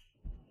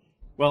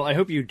 Well, I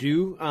hope you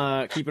do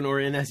keep an oar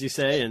in, as you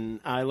say,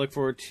 and I look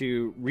forward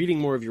to reading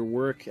more of your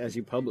work as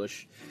you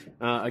publish.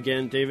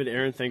 Again, David,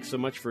 Aaron, thanks so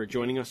much for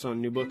joining us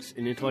on New Books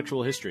in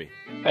Intellectual History.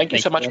 Thank you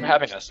so much for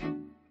having us.